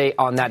yesterday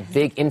on that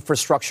big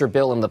infrastructure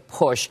bill and the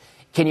push.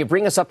 Can you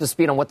bring us up to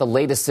speed on what the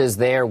latest is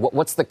there?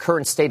 What's the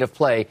current state of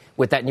play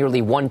with that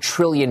nearly $1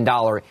 trillion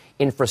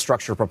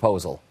infrastructure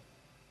proposal?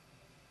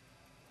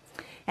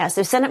 Yeah,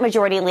 so Senate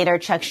Majority Leader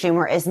Chuck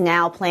Schumer is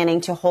now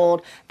planning to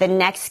hold the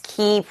next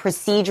key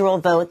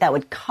procedural vote that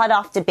would cut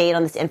off debate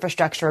on this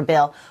infrastructure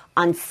bill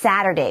on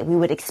Saturday. We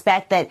would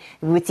expect that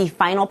we would see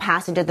final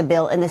passage of the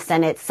bill in the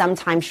Senate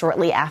sometime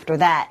shortly after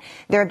that.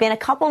 There have been a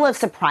couple of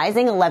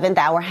surprising 11th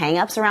hour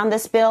hangups around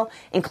this bill,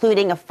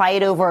 including a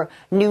fight over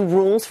new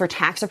rules for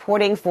tax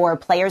reporting for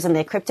players in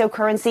the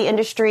cryptocurrency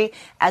industry,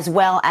 as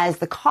well as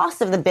the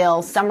cost of the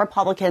bill. Some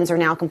Republicans are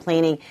now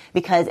complaining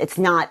because it's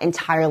not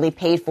entirely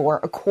paid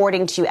for,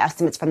 according to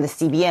estimates from the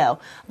CBO.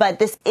 But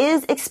this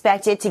is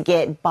expected to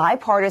get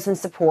bipartisan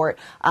support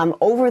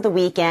over the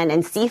weekend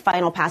and see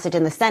final passage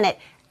in the Senate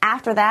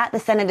After that, the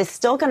Senate is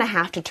still going to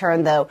have to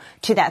turn, though,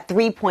 to that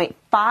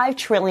 $3.5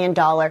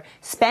 trillion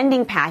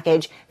spending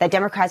package that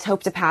Democrats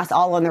hope to pass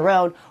all on their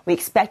own. We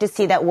expect to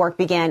see that work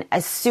begin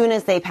as soon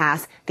as they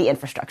pass the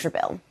infrastructure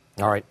bill.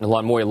 All right.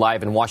 Ilan Moy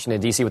live in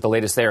Washington, D.C. with the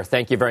latest there.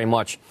 Thank you very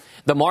much.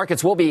 The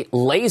markets will be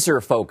laser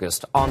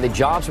focused on the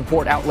jobs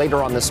report out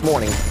later on this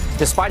morning.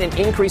 Despite an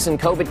increase in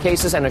COVID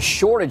cases and a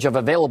shortage of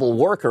available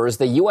workers,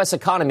 the U.S.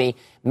 economy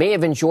may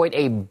have enjoyed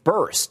a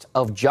burst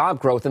of job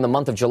growth in the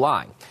month of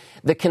July.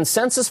 The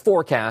consensus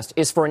forecast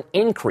is for an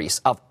increase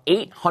of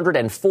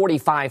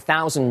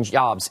 845,000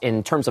 jobs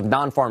in terms of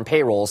non-farm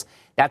payrolls.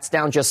 That's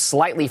down just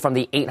slightly from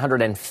the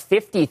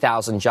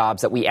 850,000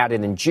 jobs that we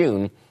added in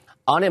June.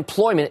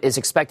 Unemployment is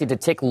expected to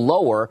tick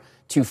lower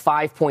to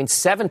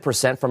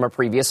 5.7% from a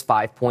previous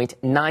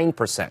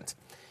 5.9%.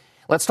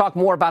 Let's talk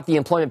more about the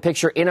employment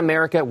picture in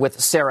America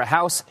with Sarah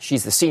House.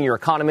 She's the senior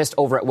economist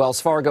over at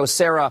Wells Fargo.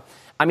 Sarah,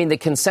 I mean, the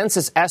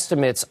consensus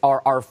estimates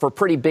are for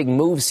pretty big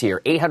moves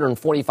here,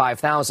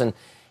 845,000.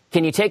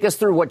 Can you take us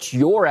through what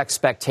your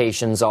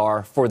expectations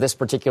are for this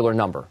particular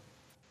number?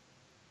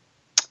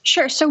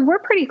 Sure. So we're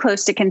pretty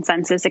close to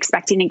consensus,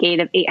 expecting a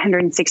gain of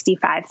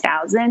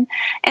 865,000.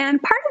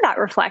 And part of that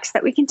reflects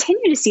that we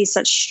continue to see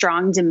such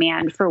strong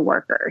demand for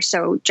workers.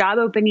 So job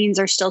openings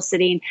are still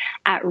sitting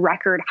at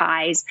record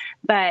highs.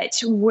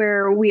 But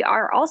where we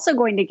are also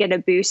going to get a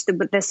boost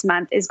this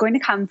month is going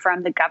to come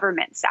from the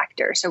government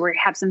sector. So we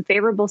have some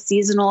favorable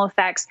seasonal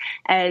effects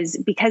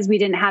because we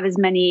didn't have as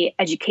many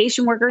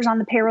education workers on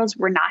the payrolls,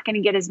 we're not going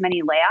to get as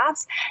many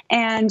layoffs.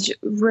 And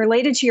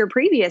related to your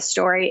previous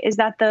story is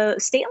that the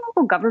state and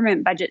local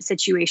government budget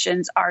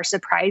situations are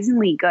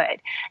surprisingly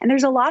good. And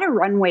there's a lot of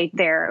runway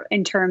there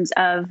in terms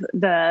of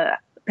the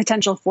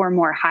potential for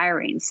more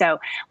hiring. So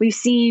we've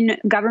seen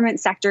government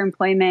sector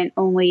employment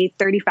only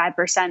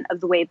 35% of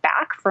the way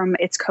back from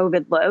its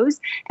COVID lows.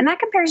 And that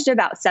compares to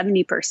about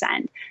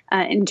 70%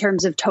 in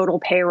terms of total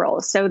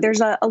payroll. So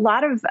there's a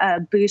lot of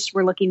boost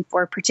we're looking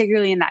for,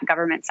 particularly in that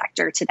government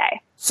sector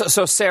today.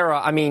 So Sarah,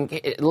 I mean,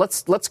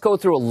 let's go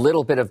through a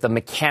little bit of the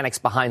mechanics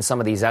behind some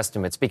of these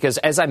estimates, because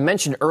as I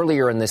mentioned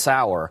earlier in this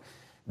hour,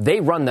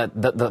 they run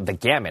the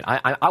gamut.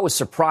 I was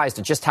surprised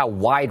at just how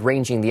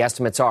wide-ranging the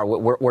estimates are.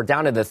 We're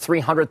down to the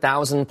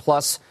 300,000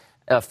 plus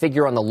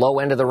figure on the low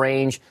end of the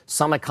range.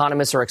 Some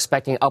economists are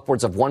expecting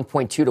upwards of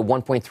 1.2 to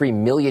 1.3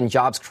 million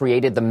jobs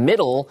created. The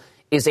middle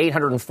is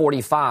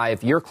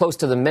 845. You're close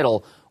to the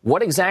middle.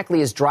 What exactly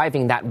is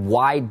driving that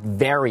wide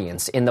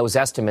variance in those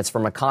estimates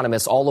from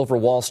economists all over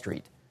Wall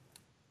Street?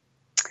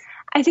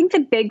 I think the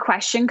big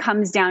question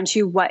comes down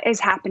to what is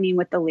happening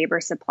with the labor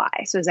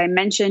supply. So as I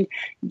mentioned,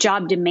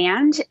 job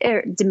demand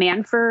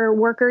for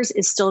workers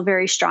is still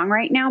very strong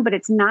right now, but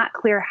it's not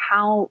clear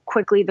how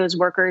quickly those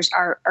workers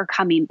are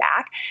coming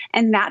back.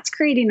 And that's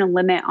creating a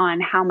limit on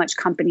how much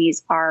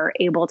companies are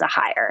able to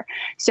hire.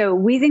 So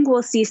we think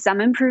we'll see some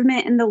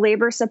improvement in the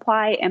labor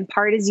supply. And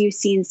part is you've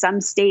seen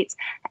some states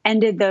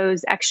ended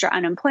those extra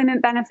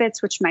unemployment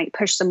benefits, which might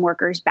push some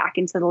workers back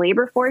into the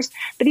labor force.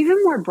 But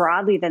even more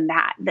broadly than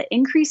that, the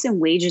increase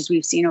in wages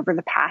we've seen over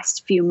the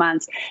past few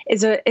months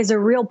is a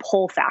real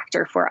pull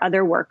factor for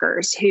other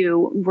workers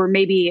who were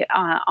maybe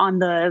on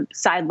the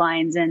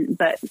sidelines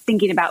but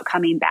thinking about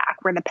coming back,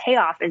 where the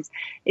payoff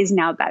is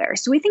now better.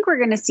 So we think we're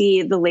going to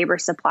see the labor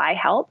supply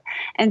help.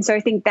 And so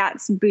I think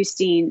that's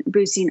boosting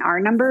our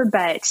number.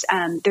 But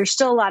there's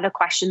still a lot of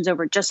questions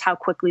over just how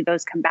quickly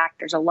those come back.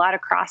 There's a lot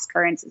of cross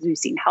currents as we've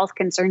seen health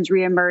concerns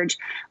reemerge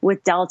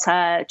with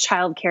Delta.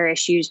 Childcare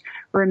issues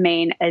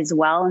remain as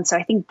well. And so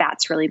I think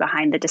that's really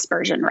behind the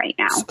dispersion right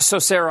now. So,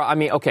 Sarah, I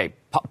mean, okay,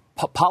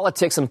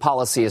 politics and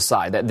policy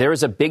aside, there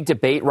is a big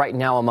debate right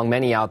now among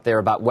many out there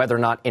about whether or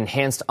not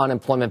enhanced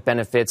unemployment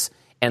benefits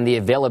and the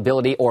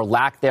availability or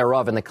lack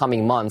thereof in the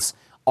coming months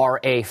are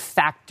a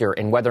factor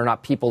in whether or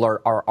not people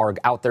are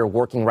out there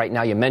working right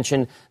now. You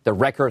mentioned the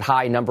record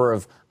high number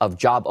of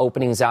job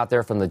openings out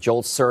there from the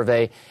JOLTS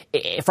survey.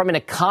 From an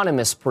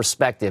economist's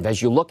perspective,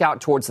 as you look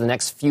out towards the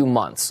next few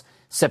months,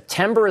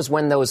 September is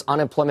when those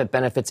unemployment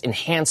benefits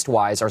enhanced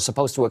wise are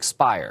supposed to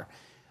expire.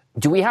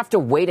 Do we have to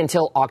wait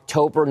until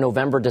October,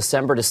 November,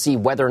 December to see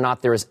whether or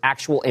not there is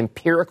actual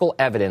empirical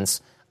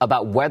evidence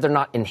about whether or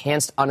not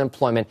enhanced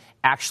unemployment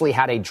actually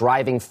had a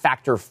driving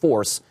factor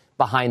force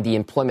behind the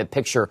employment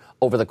picture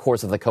over the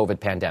course of the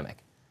COVID pandemic?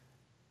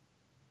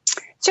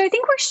 So I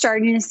think we're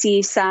starting to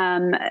see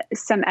some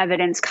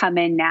evidence come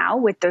in now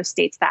with those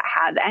states that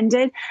have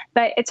ended,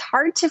 but it's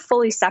hard to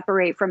fully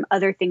separate from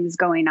other things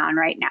going on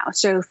right now.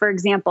 So, for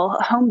example,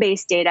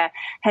 home-based data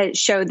has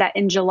showed that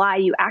in July,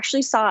 you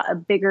actually saw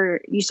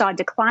a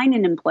decline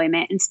in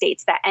employment in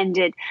states that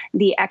ended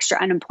the extra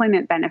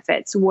unemployment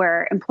benefits,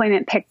 where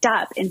employment picked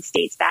up in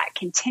states that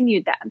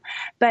continued them.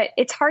 But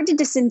it's hard to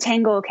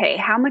disentangle, okay,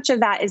 how much of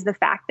that is the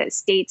fact that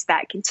states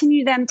that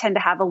continue them tend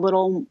to have a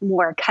little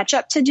more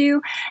catch-up to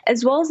do,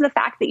 as well well as the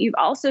fact that you've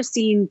also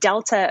seen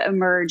Delta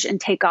emerge and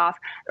take off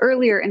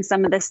earlier in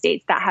some of the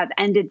states that have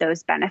ended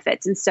those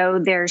benefits. And so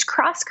there's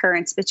cross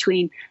currents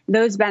between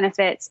those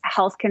benefits,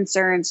 health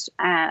concerns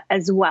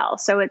as well.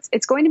 So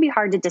it's going to be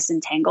hard to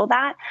disentangle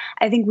that.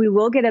 I think we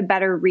will get a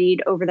better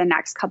read over the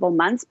next couple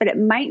months, but it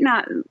might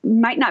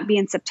not be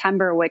in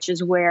September, which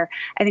is where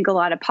I think a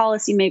lot of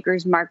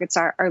policymakers, markets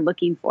are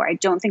looking for. I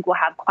don't think we'll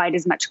have quite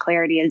as much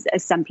clarity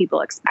as some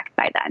people expect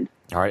by then.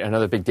 All right,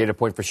 another big data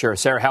point for sure.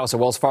 Sarah House at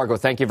Wells Fargo,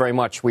 thank you very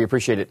much. We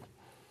appreciate it.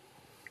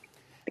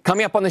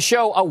 Coming up on the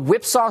show, a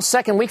whipsaw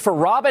second week for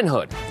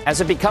Robinhood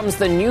as it becomes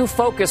the new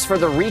focus for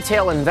the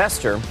retail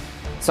investor.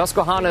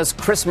 Susquehanna's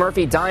Chris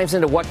Murphy dives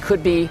into what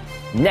could be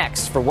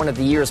next for one of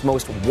the year's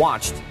most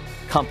watched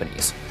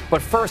companies.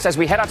 But first, as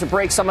we head out to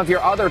break some of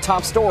your other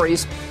top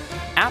stories,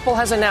 Apple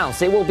has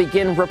announced it will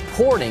begin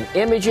reporting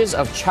images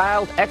of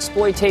child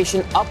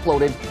exploitation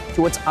uploaded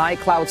to its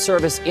iCloud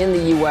service in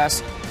the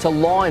U.S. to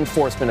law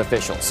enforcement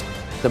officials.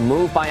 The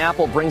move by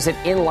Apple brings it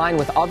in line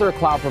with other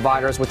cloud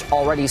providers which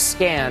already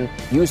scan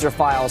user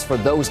files for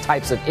those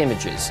types of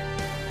images.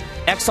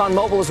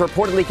 ExxonMobil is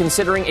reportedly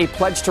considering a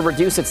pledge to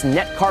reduce its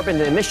net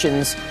carbon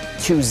emissions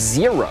to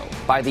zero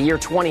by the year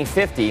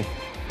 2050.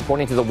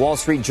 According to the Wall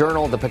Street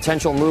Journal, the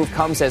potential move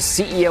comes as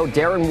CEO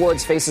Darren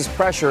Woods faces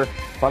pressure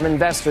from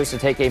investors to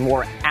take a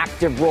more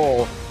active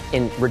role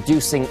in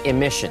reducing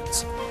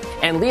emissions.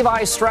 And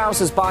Levi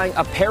Strauss is buying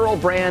apparel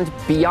brand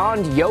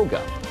Beyond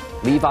Yoga.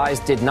 Levi's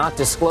did not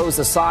disclose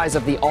the size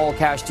of the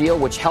all-cash deal,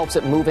 which helps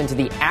it move into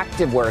the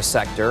activewear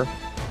sector.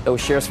 Those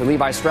shares for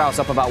Levi Strauss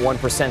up about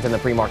 1% in the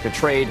pre-market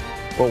trade.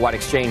 Worldwide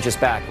Exchange is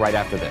back right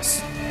after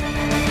this.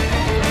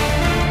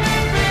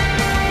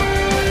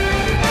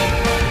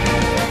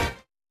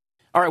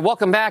 All right,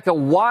 welcome back. A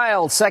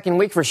wild second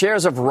week for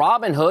shares of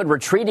Robinhood,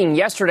 retreating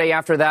yesterday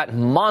after that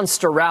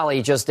monster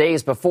rally just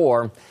days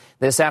before.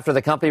 This after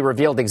the company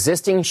revealed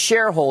existing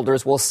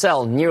shareholders will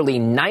sell nearly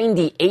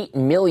 98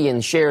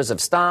 million shares of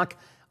stock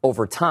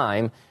over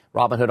time.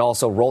 Robinhood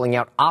also rolling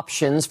out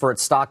options for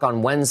its stock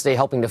on Wednesday,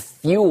 helping to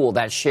fuel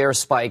that share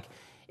spike.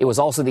 It was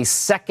also the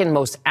second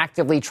most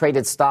actively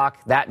traded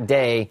stock that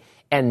day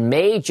and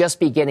may just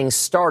be getting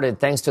started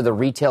thanks to the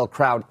retail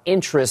crowd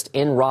interest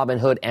in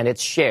Robinhood and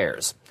its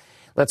shares.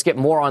 Let's get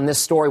more on this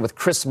story with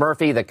Chris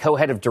Murphy, the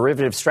co-head of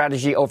derivative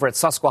strategy over at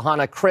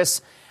Susquehanna.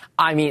 Chris,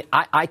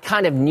 I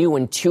kind of knew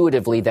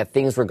intuitively that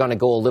things were going to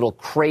go a little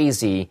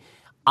crazy.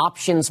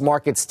 Options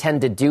markets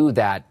tend to do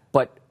that,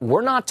 but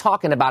we're not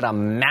talking about a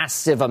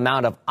massive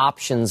amount of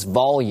options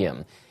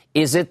volume.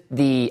 Is it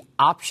the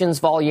options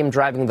volume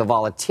driving the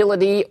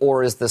volatility,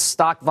 or is the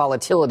stock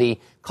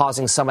volatility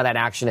causing some of that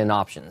action in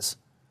options?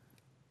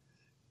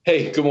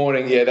 Hey, good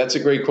morning. Yeah, that's a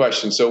great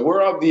question. So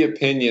we're of the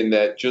opinion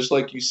that, just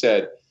like you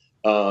said,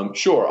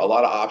 sure, a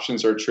lot of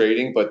options are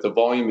trading, but the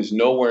volume is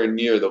nowhere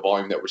near the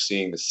volume that we're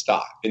seeing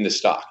in the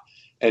stock.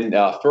 And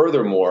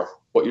furthermore,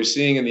 what you're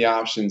seeing in the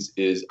options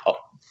is,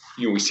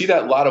 we see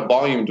that lot of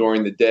volume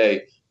during the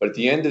day, but at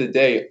the end of the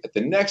day, at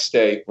the next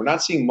day, we're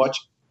not seeing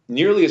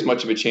nearly as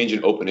much of a change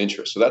in open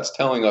interest. So that's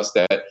telling us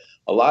that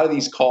a lot of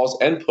these calls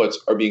and puts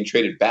are being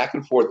traded back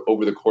and forth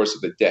over the course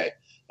of the day,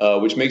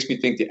 which makes me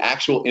think the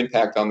actual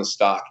impact on the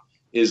stock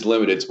is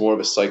limited. It's more of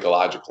a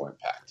psychological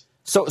impact.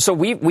 So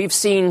we've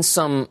seen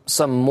some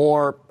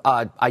more,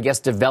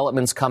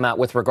 developments come out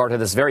with regard to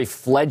this very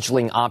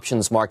fledgling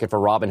options market for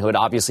Robinhood,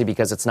 obviously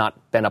because it's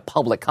not been a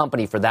public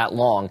company for that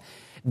long.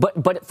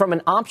 But from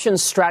an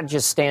options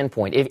strategist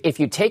standpoint, if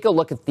you take a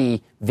look at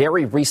the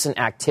very recent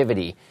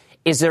activity,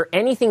 is there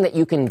anything that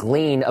you can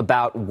glean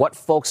about what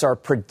folks are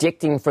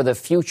predicting for the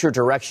future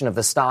direction of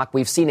the stock?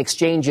 We've seen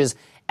exchanges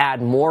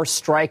add more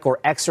strike or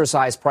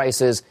exercise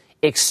prices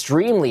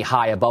extremely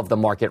high above the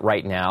market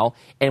right now.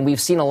 And we've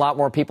seen a lot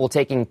more people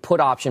taking put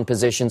option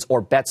positions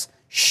or bets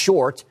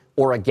short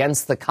or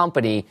against the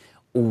company.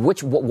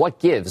 What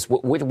gives?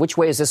 Which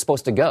way is this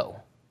supposed to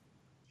go?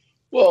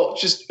 Well,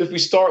 just if we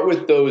start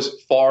with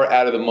those far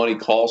out of the money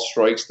call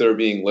strikes that are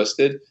being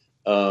listed,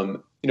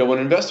 when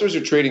investors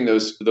are trading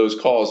those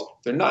calls,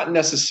 they're not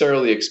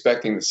necessarily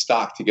expecting the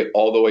stock to get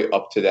all the way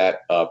up to that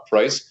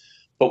price.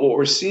 But what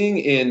we're seeing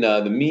in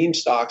the meme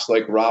stocks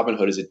like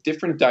Robinhood is a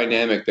different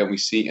dynamic than we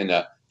see in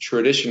a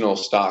traditional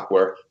stock,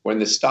 where when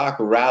the stock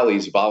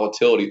rallies,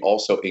 volatility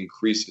also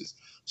increases.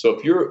 So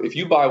if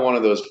you buy one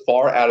of those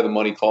far out of the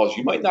money calls,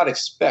 you might not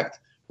expect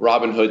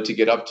Robinhood to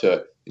get up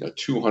to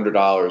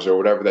 $200 or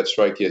whatever that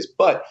strike is.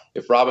 But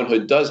if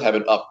Robinhood does have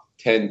an up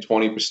 10,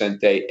 20%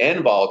 day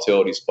and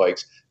volatility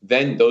spikes,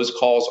 then those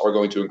calls are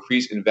going to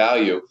increase in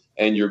value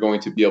and you're going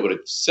to be able to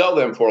sell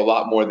them for a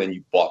lot more than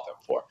you bought them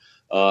for.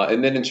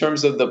 And then in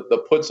terms of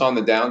the puts on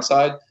the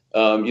downside,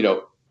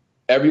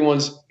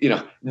 everyone's,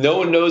 no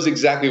one knows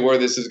exactly where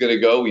this is going to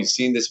go. We've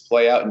seen this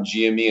play out in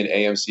GME and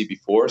AMC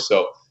before.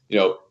 So,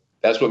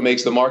 that's what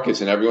makes the markets,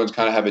 and everyone's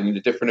kind of having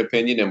a different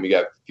opinion. And we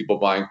got people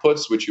buying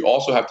puts, which you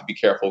also have to be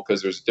careful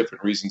because there's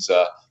different reasons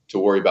to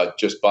worry about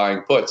just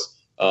buying puts.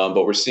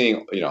 But we're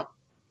seeing,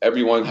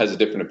 everyone has a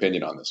different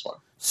opinion on this one.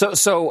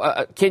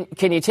 So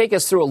can you take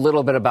us through a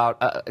little bit about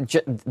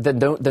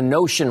the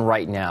notion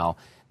right now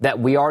that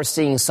we are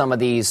seeing some of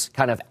these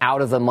kind of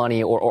out of the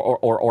money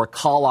or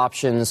call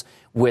options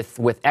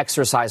with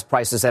exercise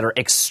prices that are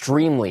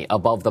extremely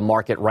above the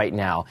market right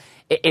now.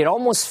 It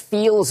almost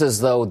feels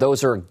as though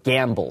those are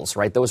gambles,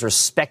 right? Those are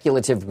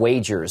speculative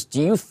wagers.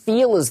 Do you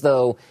feel as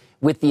though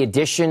with the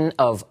addition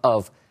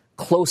of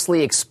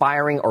closely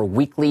expiring or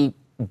weekly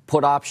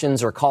put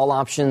options or call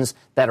options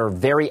that are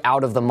very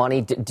out of the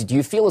money, do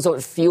you feel as though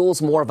it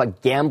fuels more of a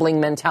gambling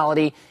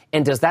mentality?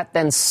 And does that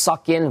then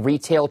suck in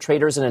retail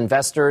traders and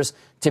investors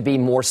to be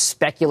more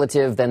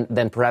speculative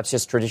than perhaps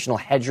just traditional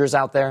hedgers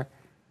out there?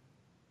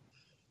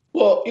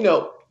 Well,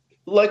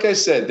 like I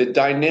said, the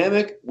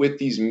dynamic with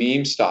these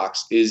meme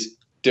stocks is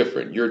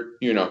different.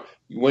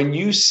 When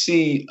you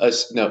see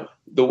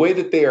the way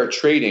that they are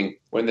trading,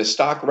 when the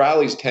stock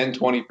rallies 10,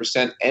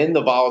 20% and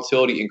the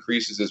volatility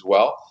increases as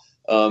well,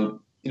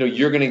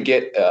 you're going to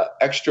get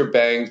extra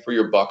bang for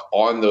your buck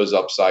on those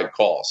upside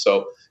calls.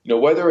 So,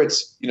 whether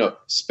it's,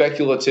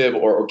 speculative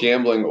or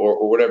gambling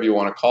or whatever you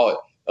want to call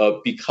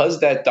it,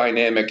 because that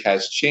dynamic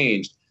has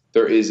changed,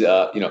 there is,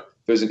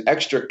 there's an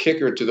extra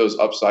kicker to those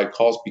upside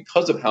calls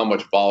because of how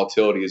much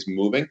volatility is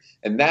moving.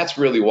 And that's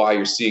really why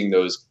you're seeing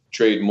those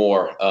trade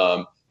more,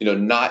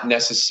 not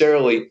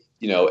necessarily,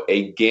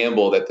 a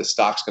gamble that the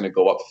stock's going to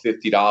go up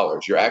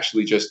 $50. You're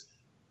actually just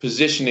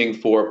positioning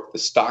for the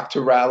stock to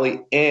rally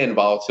and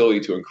volatility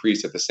to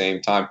increase at the same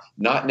time,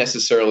 not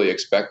necessarily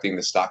expecting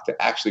the stock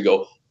to actually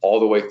go all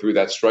the way through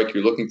that strike.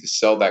 You're looking to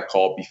sell that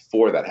call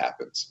before that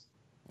happens.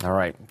 All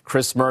right.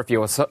 Chris Murphy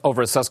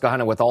over at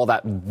Susquehanna with all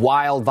that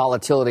wild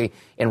volatility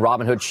in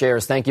Robinhood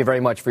shares. Thank you very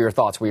much for your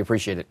thoughts. We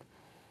appreciate it.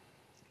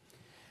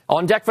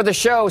 On deck for the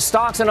show,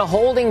 stocks in a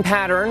holding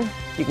pattern.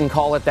 You can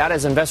call it that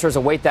as investors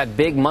await that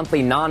big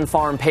monthly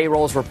non-farm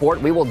payrolls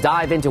report. We will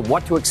dive into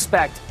what to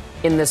expect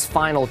in this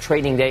final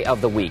trading day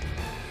of the week.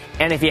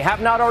 And if you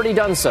have not already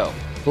done so,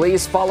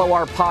 please follow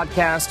our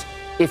podcast.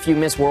 If you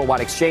miss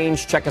Worldwide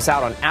Exchange, check us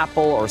out on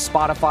Apple or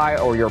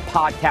Spotify or your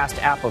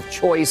podcast app of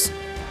choice.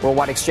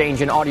 Worldwide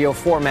Exchange in audio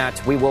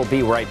format. We will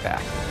be right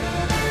back.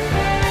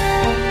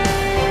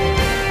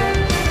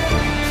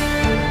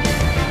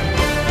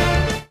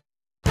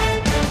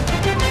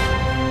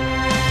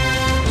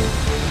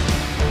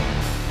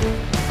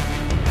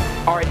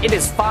 All right, it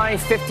is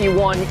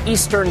 5:51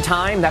 Eastern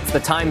Time. That's the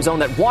time zone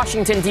that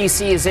Washington,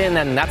 D.C. is in,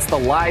 and that's the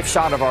live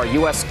shot of our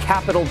U.S.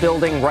 Capitol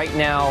building right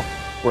now,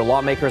 where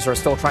lawmakers are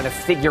still trying to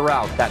figure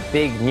out that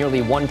big,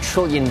 nearly $1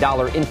 trillion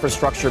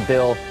infrastructure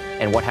bill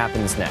and what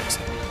happens next.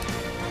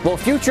 Well,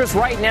 futures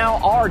right now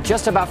are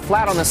just about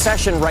flat on the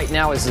session right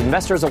now as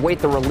investors await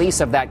the release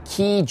of that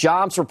key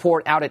jobs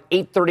report out at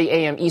 8:30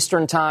 a.m.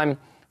 Eastern Time.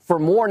 For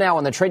more now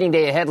on the trading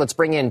day ahead, let's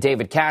bring in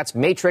David Katz,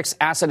 Matrix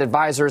Asset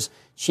Advisors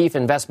Chief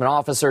Investment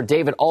Officer.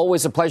 David,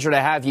 always a pleasure to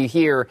have you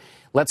here.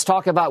 Let's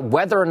talk about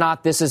whether or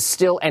not this is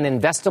still an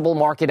investable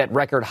market at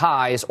record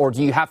highs, or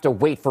do you have to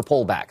wait for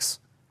pullbacks?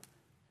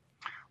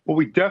 Well,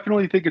 we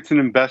definitely think it's an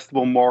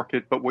investable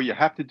market, but what you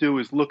have to do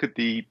is look at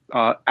the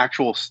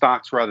actual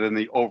stocks rather than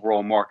the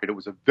overall market. It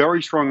was a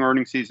very strong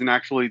earnings season,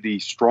 actually the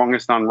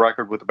strongest on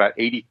record with about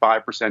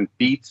 85%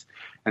 beats.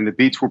 And the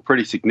beats were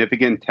pretty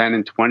significant, 10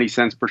 and 20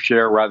 cents per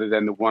share rather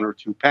than the 1 or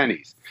 2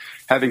 pennies.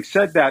 Having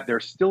said that,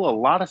 there's still a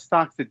lot of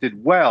stocks that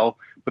did well,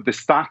 but the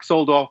stocks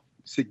sold off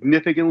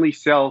significantly,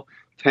 sell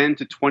 10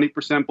 to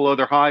 20% below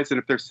their highs. And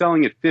if they're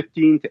selling at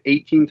 15 to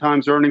 18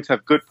 times earnings,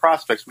 have good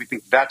prospects, we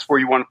think that's where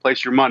you want to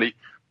place your money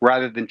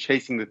rather than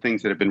chasing the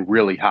things that have been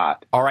really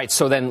hot. All right,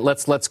 so then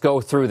let's go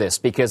through this,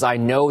 because I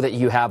know that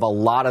you have a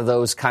lot of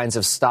those kinds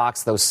of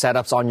stocks, those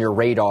setups on your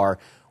radar.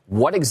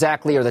 What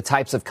exactly are the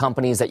types of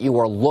companies that you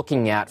are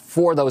looking at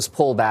for those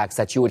pullbacks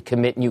that you would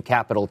commit new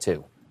capital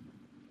to?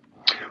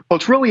 Well,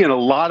 it's really in a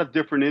lot of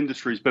different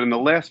industries, but in the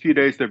last few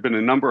days, there have been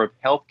a number of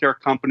healthcare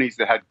companies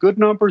that had good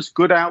numbers,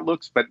 good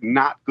outlooks, but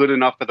not good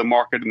enough for the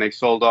market, and they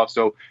sold off.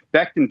 So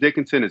Becton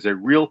Dickinson is a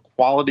real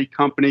quality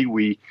company.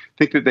 We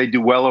think that they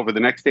do well over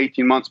the next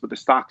 18 months, but the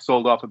stock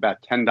sold off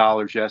about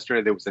 $10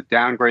 yesterday. There was a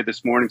downgrade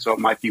this morning, so it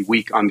might be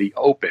weak on the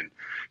open.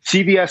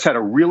 CVS had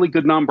a really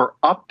good number,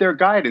 up their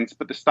guidance,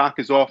 but the stock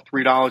is off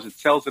 $3. It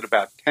sells at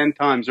about 10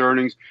 times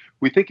earnings.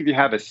 We think if you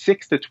have a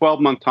 6 to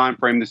 12-month time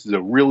frame, this is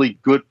a really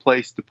good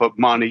place to put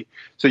money.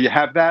 So you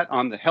have that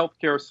on the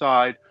healthcare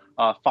side.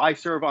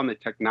 Fiserv on the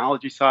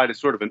technology side is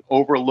sort of an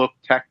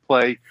overlooked tech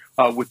play.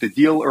 With the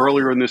deal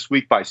earlier in this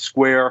week by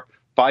Square,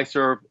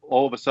 Fiserv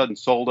all of a sudden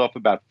sold off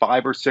about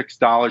 $5 or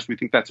 $6. We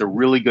think that's a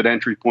really good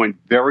entry point.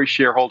 Very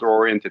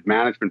shareholder-oriented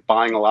management,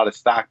 buying a lot of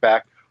stock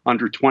back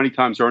under 20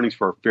 times earnings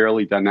for a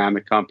fairly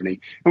dynamic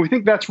company. And we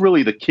think that's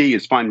really the key,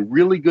 is find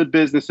really good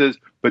businesses,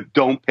 but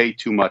don't pay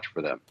too much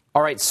for them.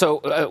 All right.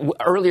 So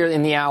earlier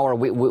in the hour,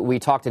 we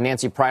talked to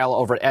Nancy Pryl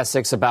over at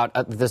Essex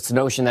about this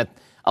notion that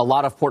a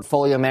lot of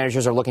portfolio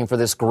managers are looking for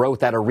this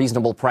growth at a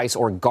reasonable price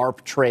or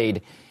GARP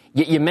trade.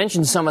 You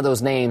mentioned some of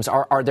those names.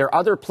 Are there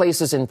other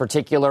places in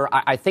particular?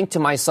 I think to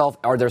myself,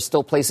 are there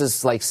still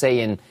places like,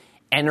 say, in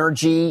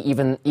energy,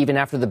 even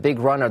after the big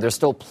run? Are there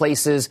still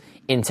places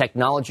in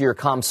technology or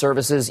comm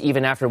services,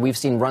 even after we've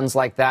seen runs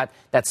like that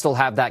still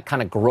have that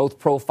kind of growth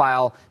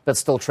profile, but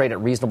still trade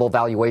at reasonable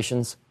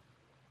valuations?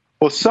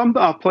 Well, some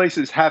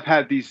places have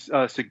had these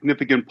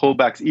significant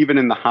pullbacks, even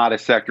in the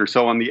hottest sector.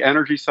 So on the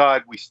energy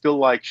side, we still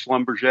like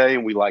Schlumberger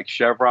and we like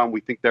Chevron.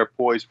 We think they're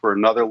poised for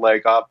another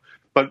leg up.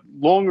 But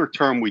longer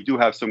term, we do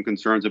have some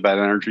concerns about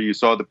energy. You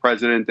saw the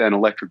president and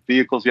electric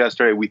vehicles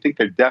yesterday. We think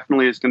there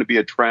definitely is going to be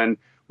a trend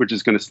which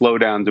is going to slow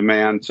down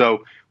demand.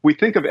 So we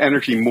think of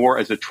energy more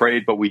as a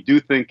trade, but we do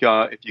think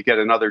if you get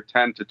another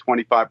 10 to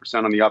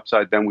 25% on the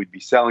upside, then we'd be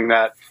selling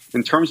that.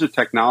 In terms of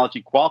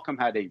technology, Qualcomm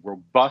had a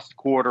robust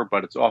quarter,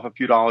 but it's off a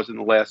few dollars in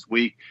the last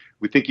week.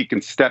 We think you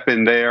can step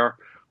in there.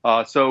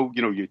 So,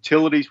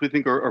 utilities we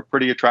think are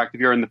pretty attractive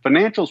here. And the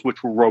financials,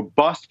 which were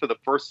robust for the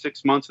first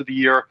 6 months of the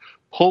year,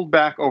 pulled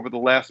back over the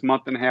last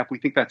month and a half. We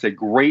think that's a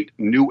great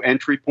new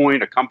entry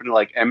point. A company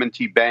like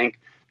M&T Bank,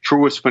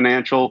 Truist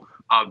Financial,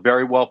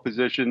 very well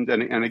positioned.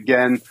 And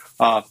again,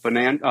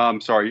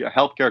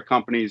 healthcare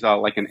companies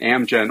like an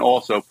Amgen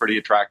also pretty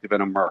attractive,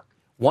 and a Merck.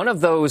 One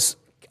of those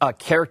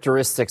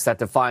characteristics that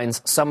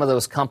defines some of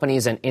those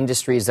companies and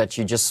industries that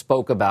you just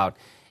spoke about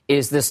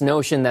is this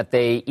notion that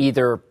they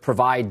either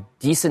provide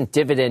decent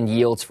dividend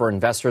yields for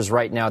investors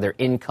right now, they're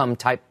income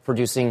type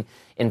producing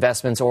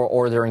investments,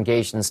 or they're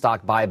engaged in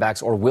stock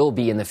buybacks or will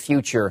be in the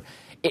future.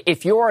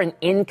 If you're an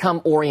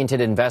income-oriented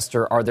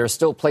investor, are there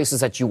still places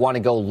that you want to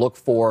go look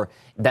for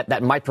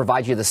that might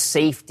provide you the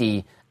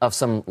safety of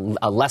some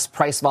less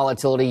price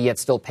volatility, yet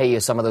still pay you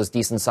some of those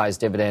decent-sized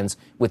dividends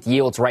with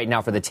yields right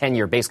now for the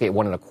 10-year basically at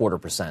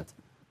 1.25%?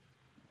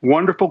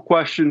 Wonderful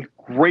question.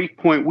 Great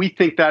point. We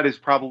think that is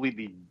probably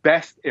the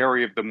best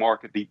area of the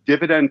market. The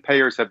dividend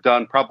payers have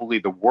done probably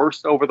the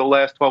worst over the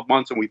last 12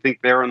 months, and we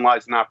think therein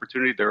lies an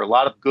opportunity. There are a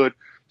lot of good,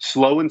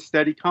 slow and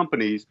steady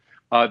companies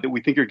that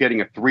we think are getting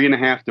a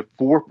 3.5% to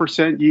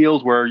 4%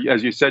 yield, where,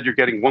 as you said, you're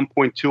getting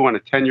 1.2 on a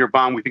 10-year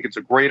bond. We think it's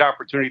a great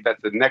opportunity.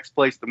 That's the next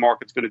place the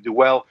market's going to do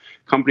well.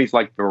 Companies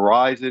like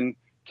Verizon,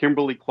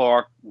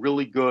 Kimberly-Clark,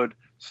 really good,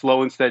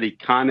 slow and steady.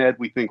 Con Ed,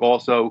 we think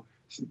also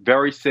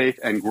very safe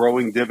and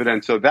growing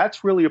dividends. So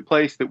that's really a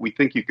place that we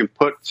think you can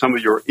put some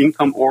of your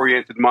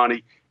income-oriented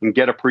money and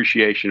get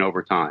appreciation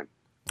over time.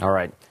 All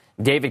right.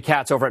 David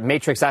Katz over at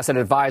Matrix Asset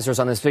Advisors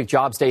on this big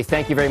jobs day.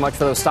 Thank you very much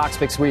for those stocks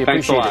picks. We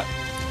appreciate it.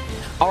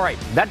 All right,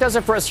 that does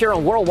it for us here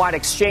on Worldwide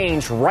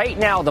Exchange. Right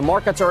now, the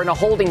markets are in a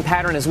holding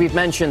pattern. As we've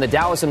mentioned, the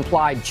Dow is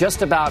implied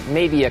just about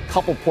maybe a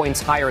couple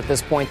points higher at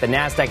this point. The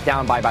NASDAQ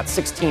down by about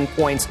 16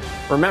 points.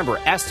 Remember,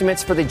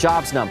 estimates for the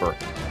jobs number,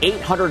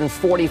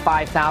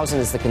 845,000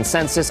 is the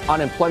consensus.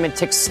 Unemployment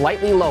ticks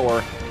slightly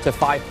lower to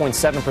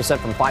 5.7%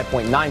 from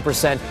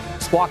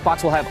 5.9%. Squawk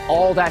Box will have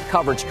all that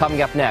coverage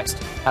coming up next.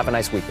 Have a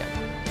nice weekend.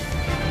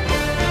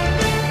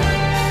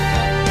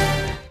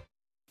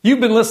 You've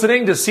been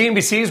listening to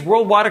CNBC's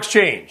Worldwide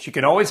Exchange. You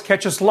can always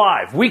catch us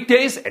live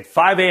weekdays at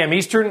 5 a.m.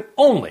 Eastern,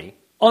 only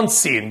on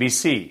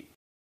CNBC.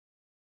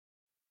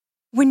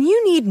 When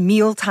you need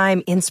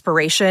mealtime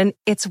inspiration,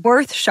 it's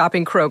worth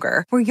shopping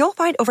Kroger, where you'll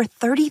find over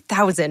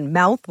 30,000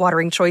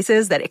 mouth-watering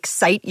choices that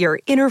excite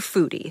your inner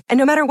foodie. And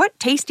no matter what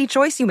tasty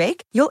choice you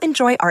make, you'll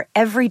enjoy our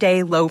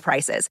everyday low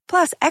prices,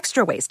 plus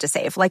extra ways to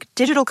save, like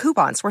digital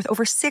coupons worth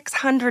over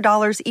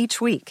 $600 each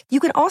week. You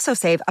can also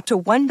save up to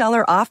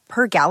 $1 off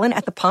per gallon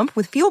at the pump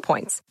with fuel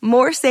points.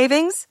 More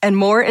savings and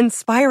more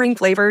inspiring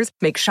flavors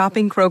make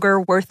shopping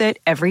Kroger worth it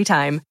every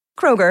time.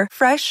 Kroger,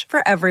 fresh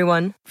for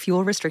everyone.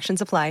 Fuel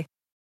restrictions apply.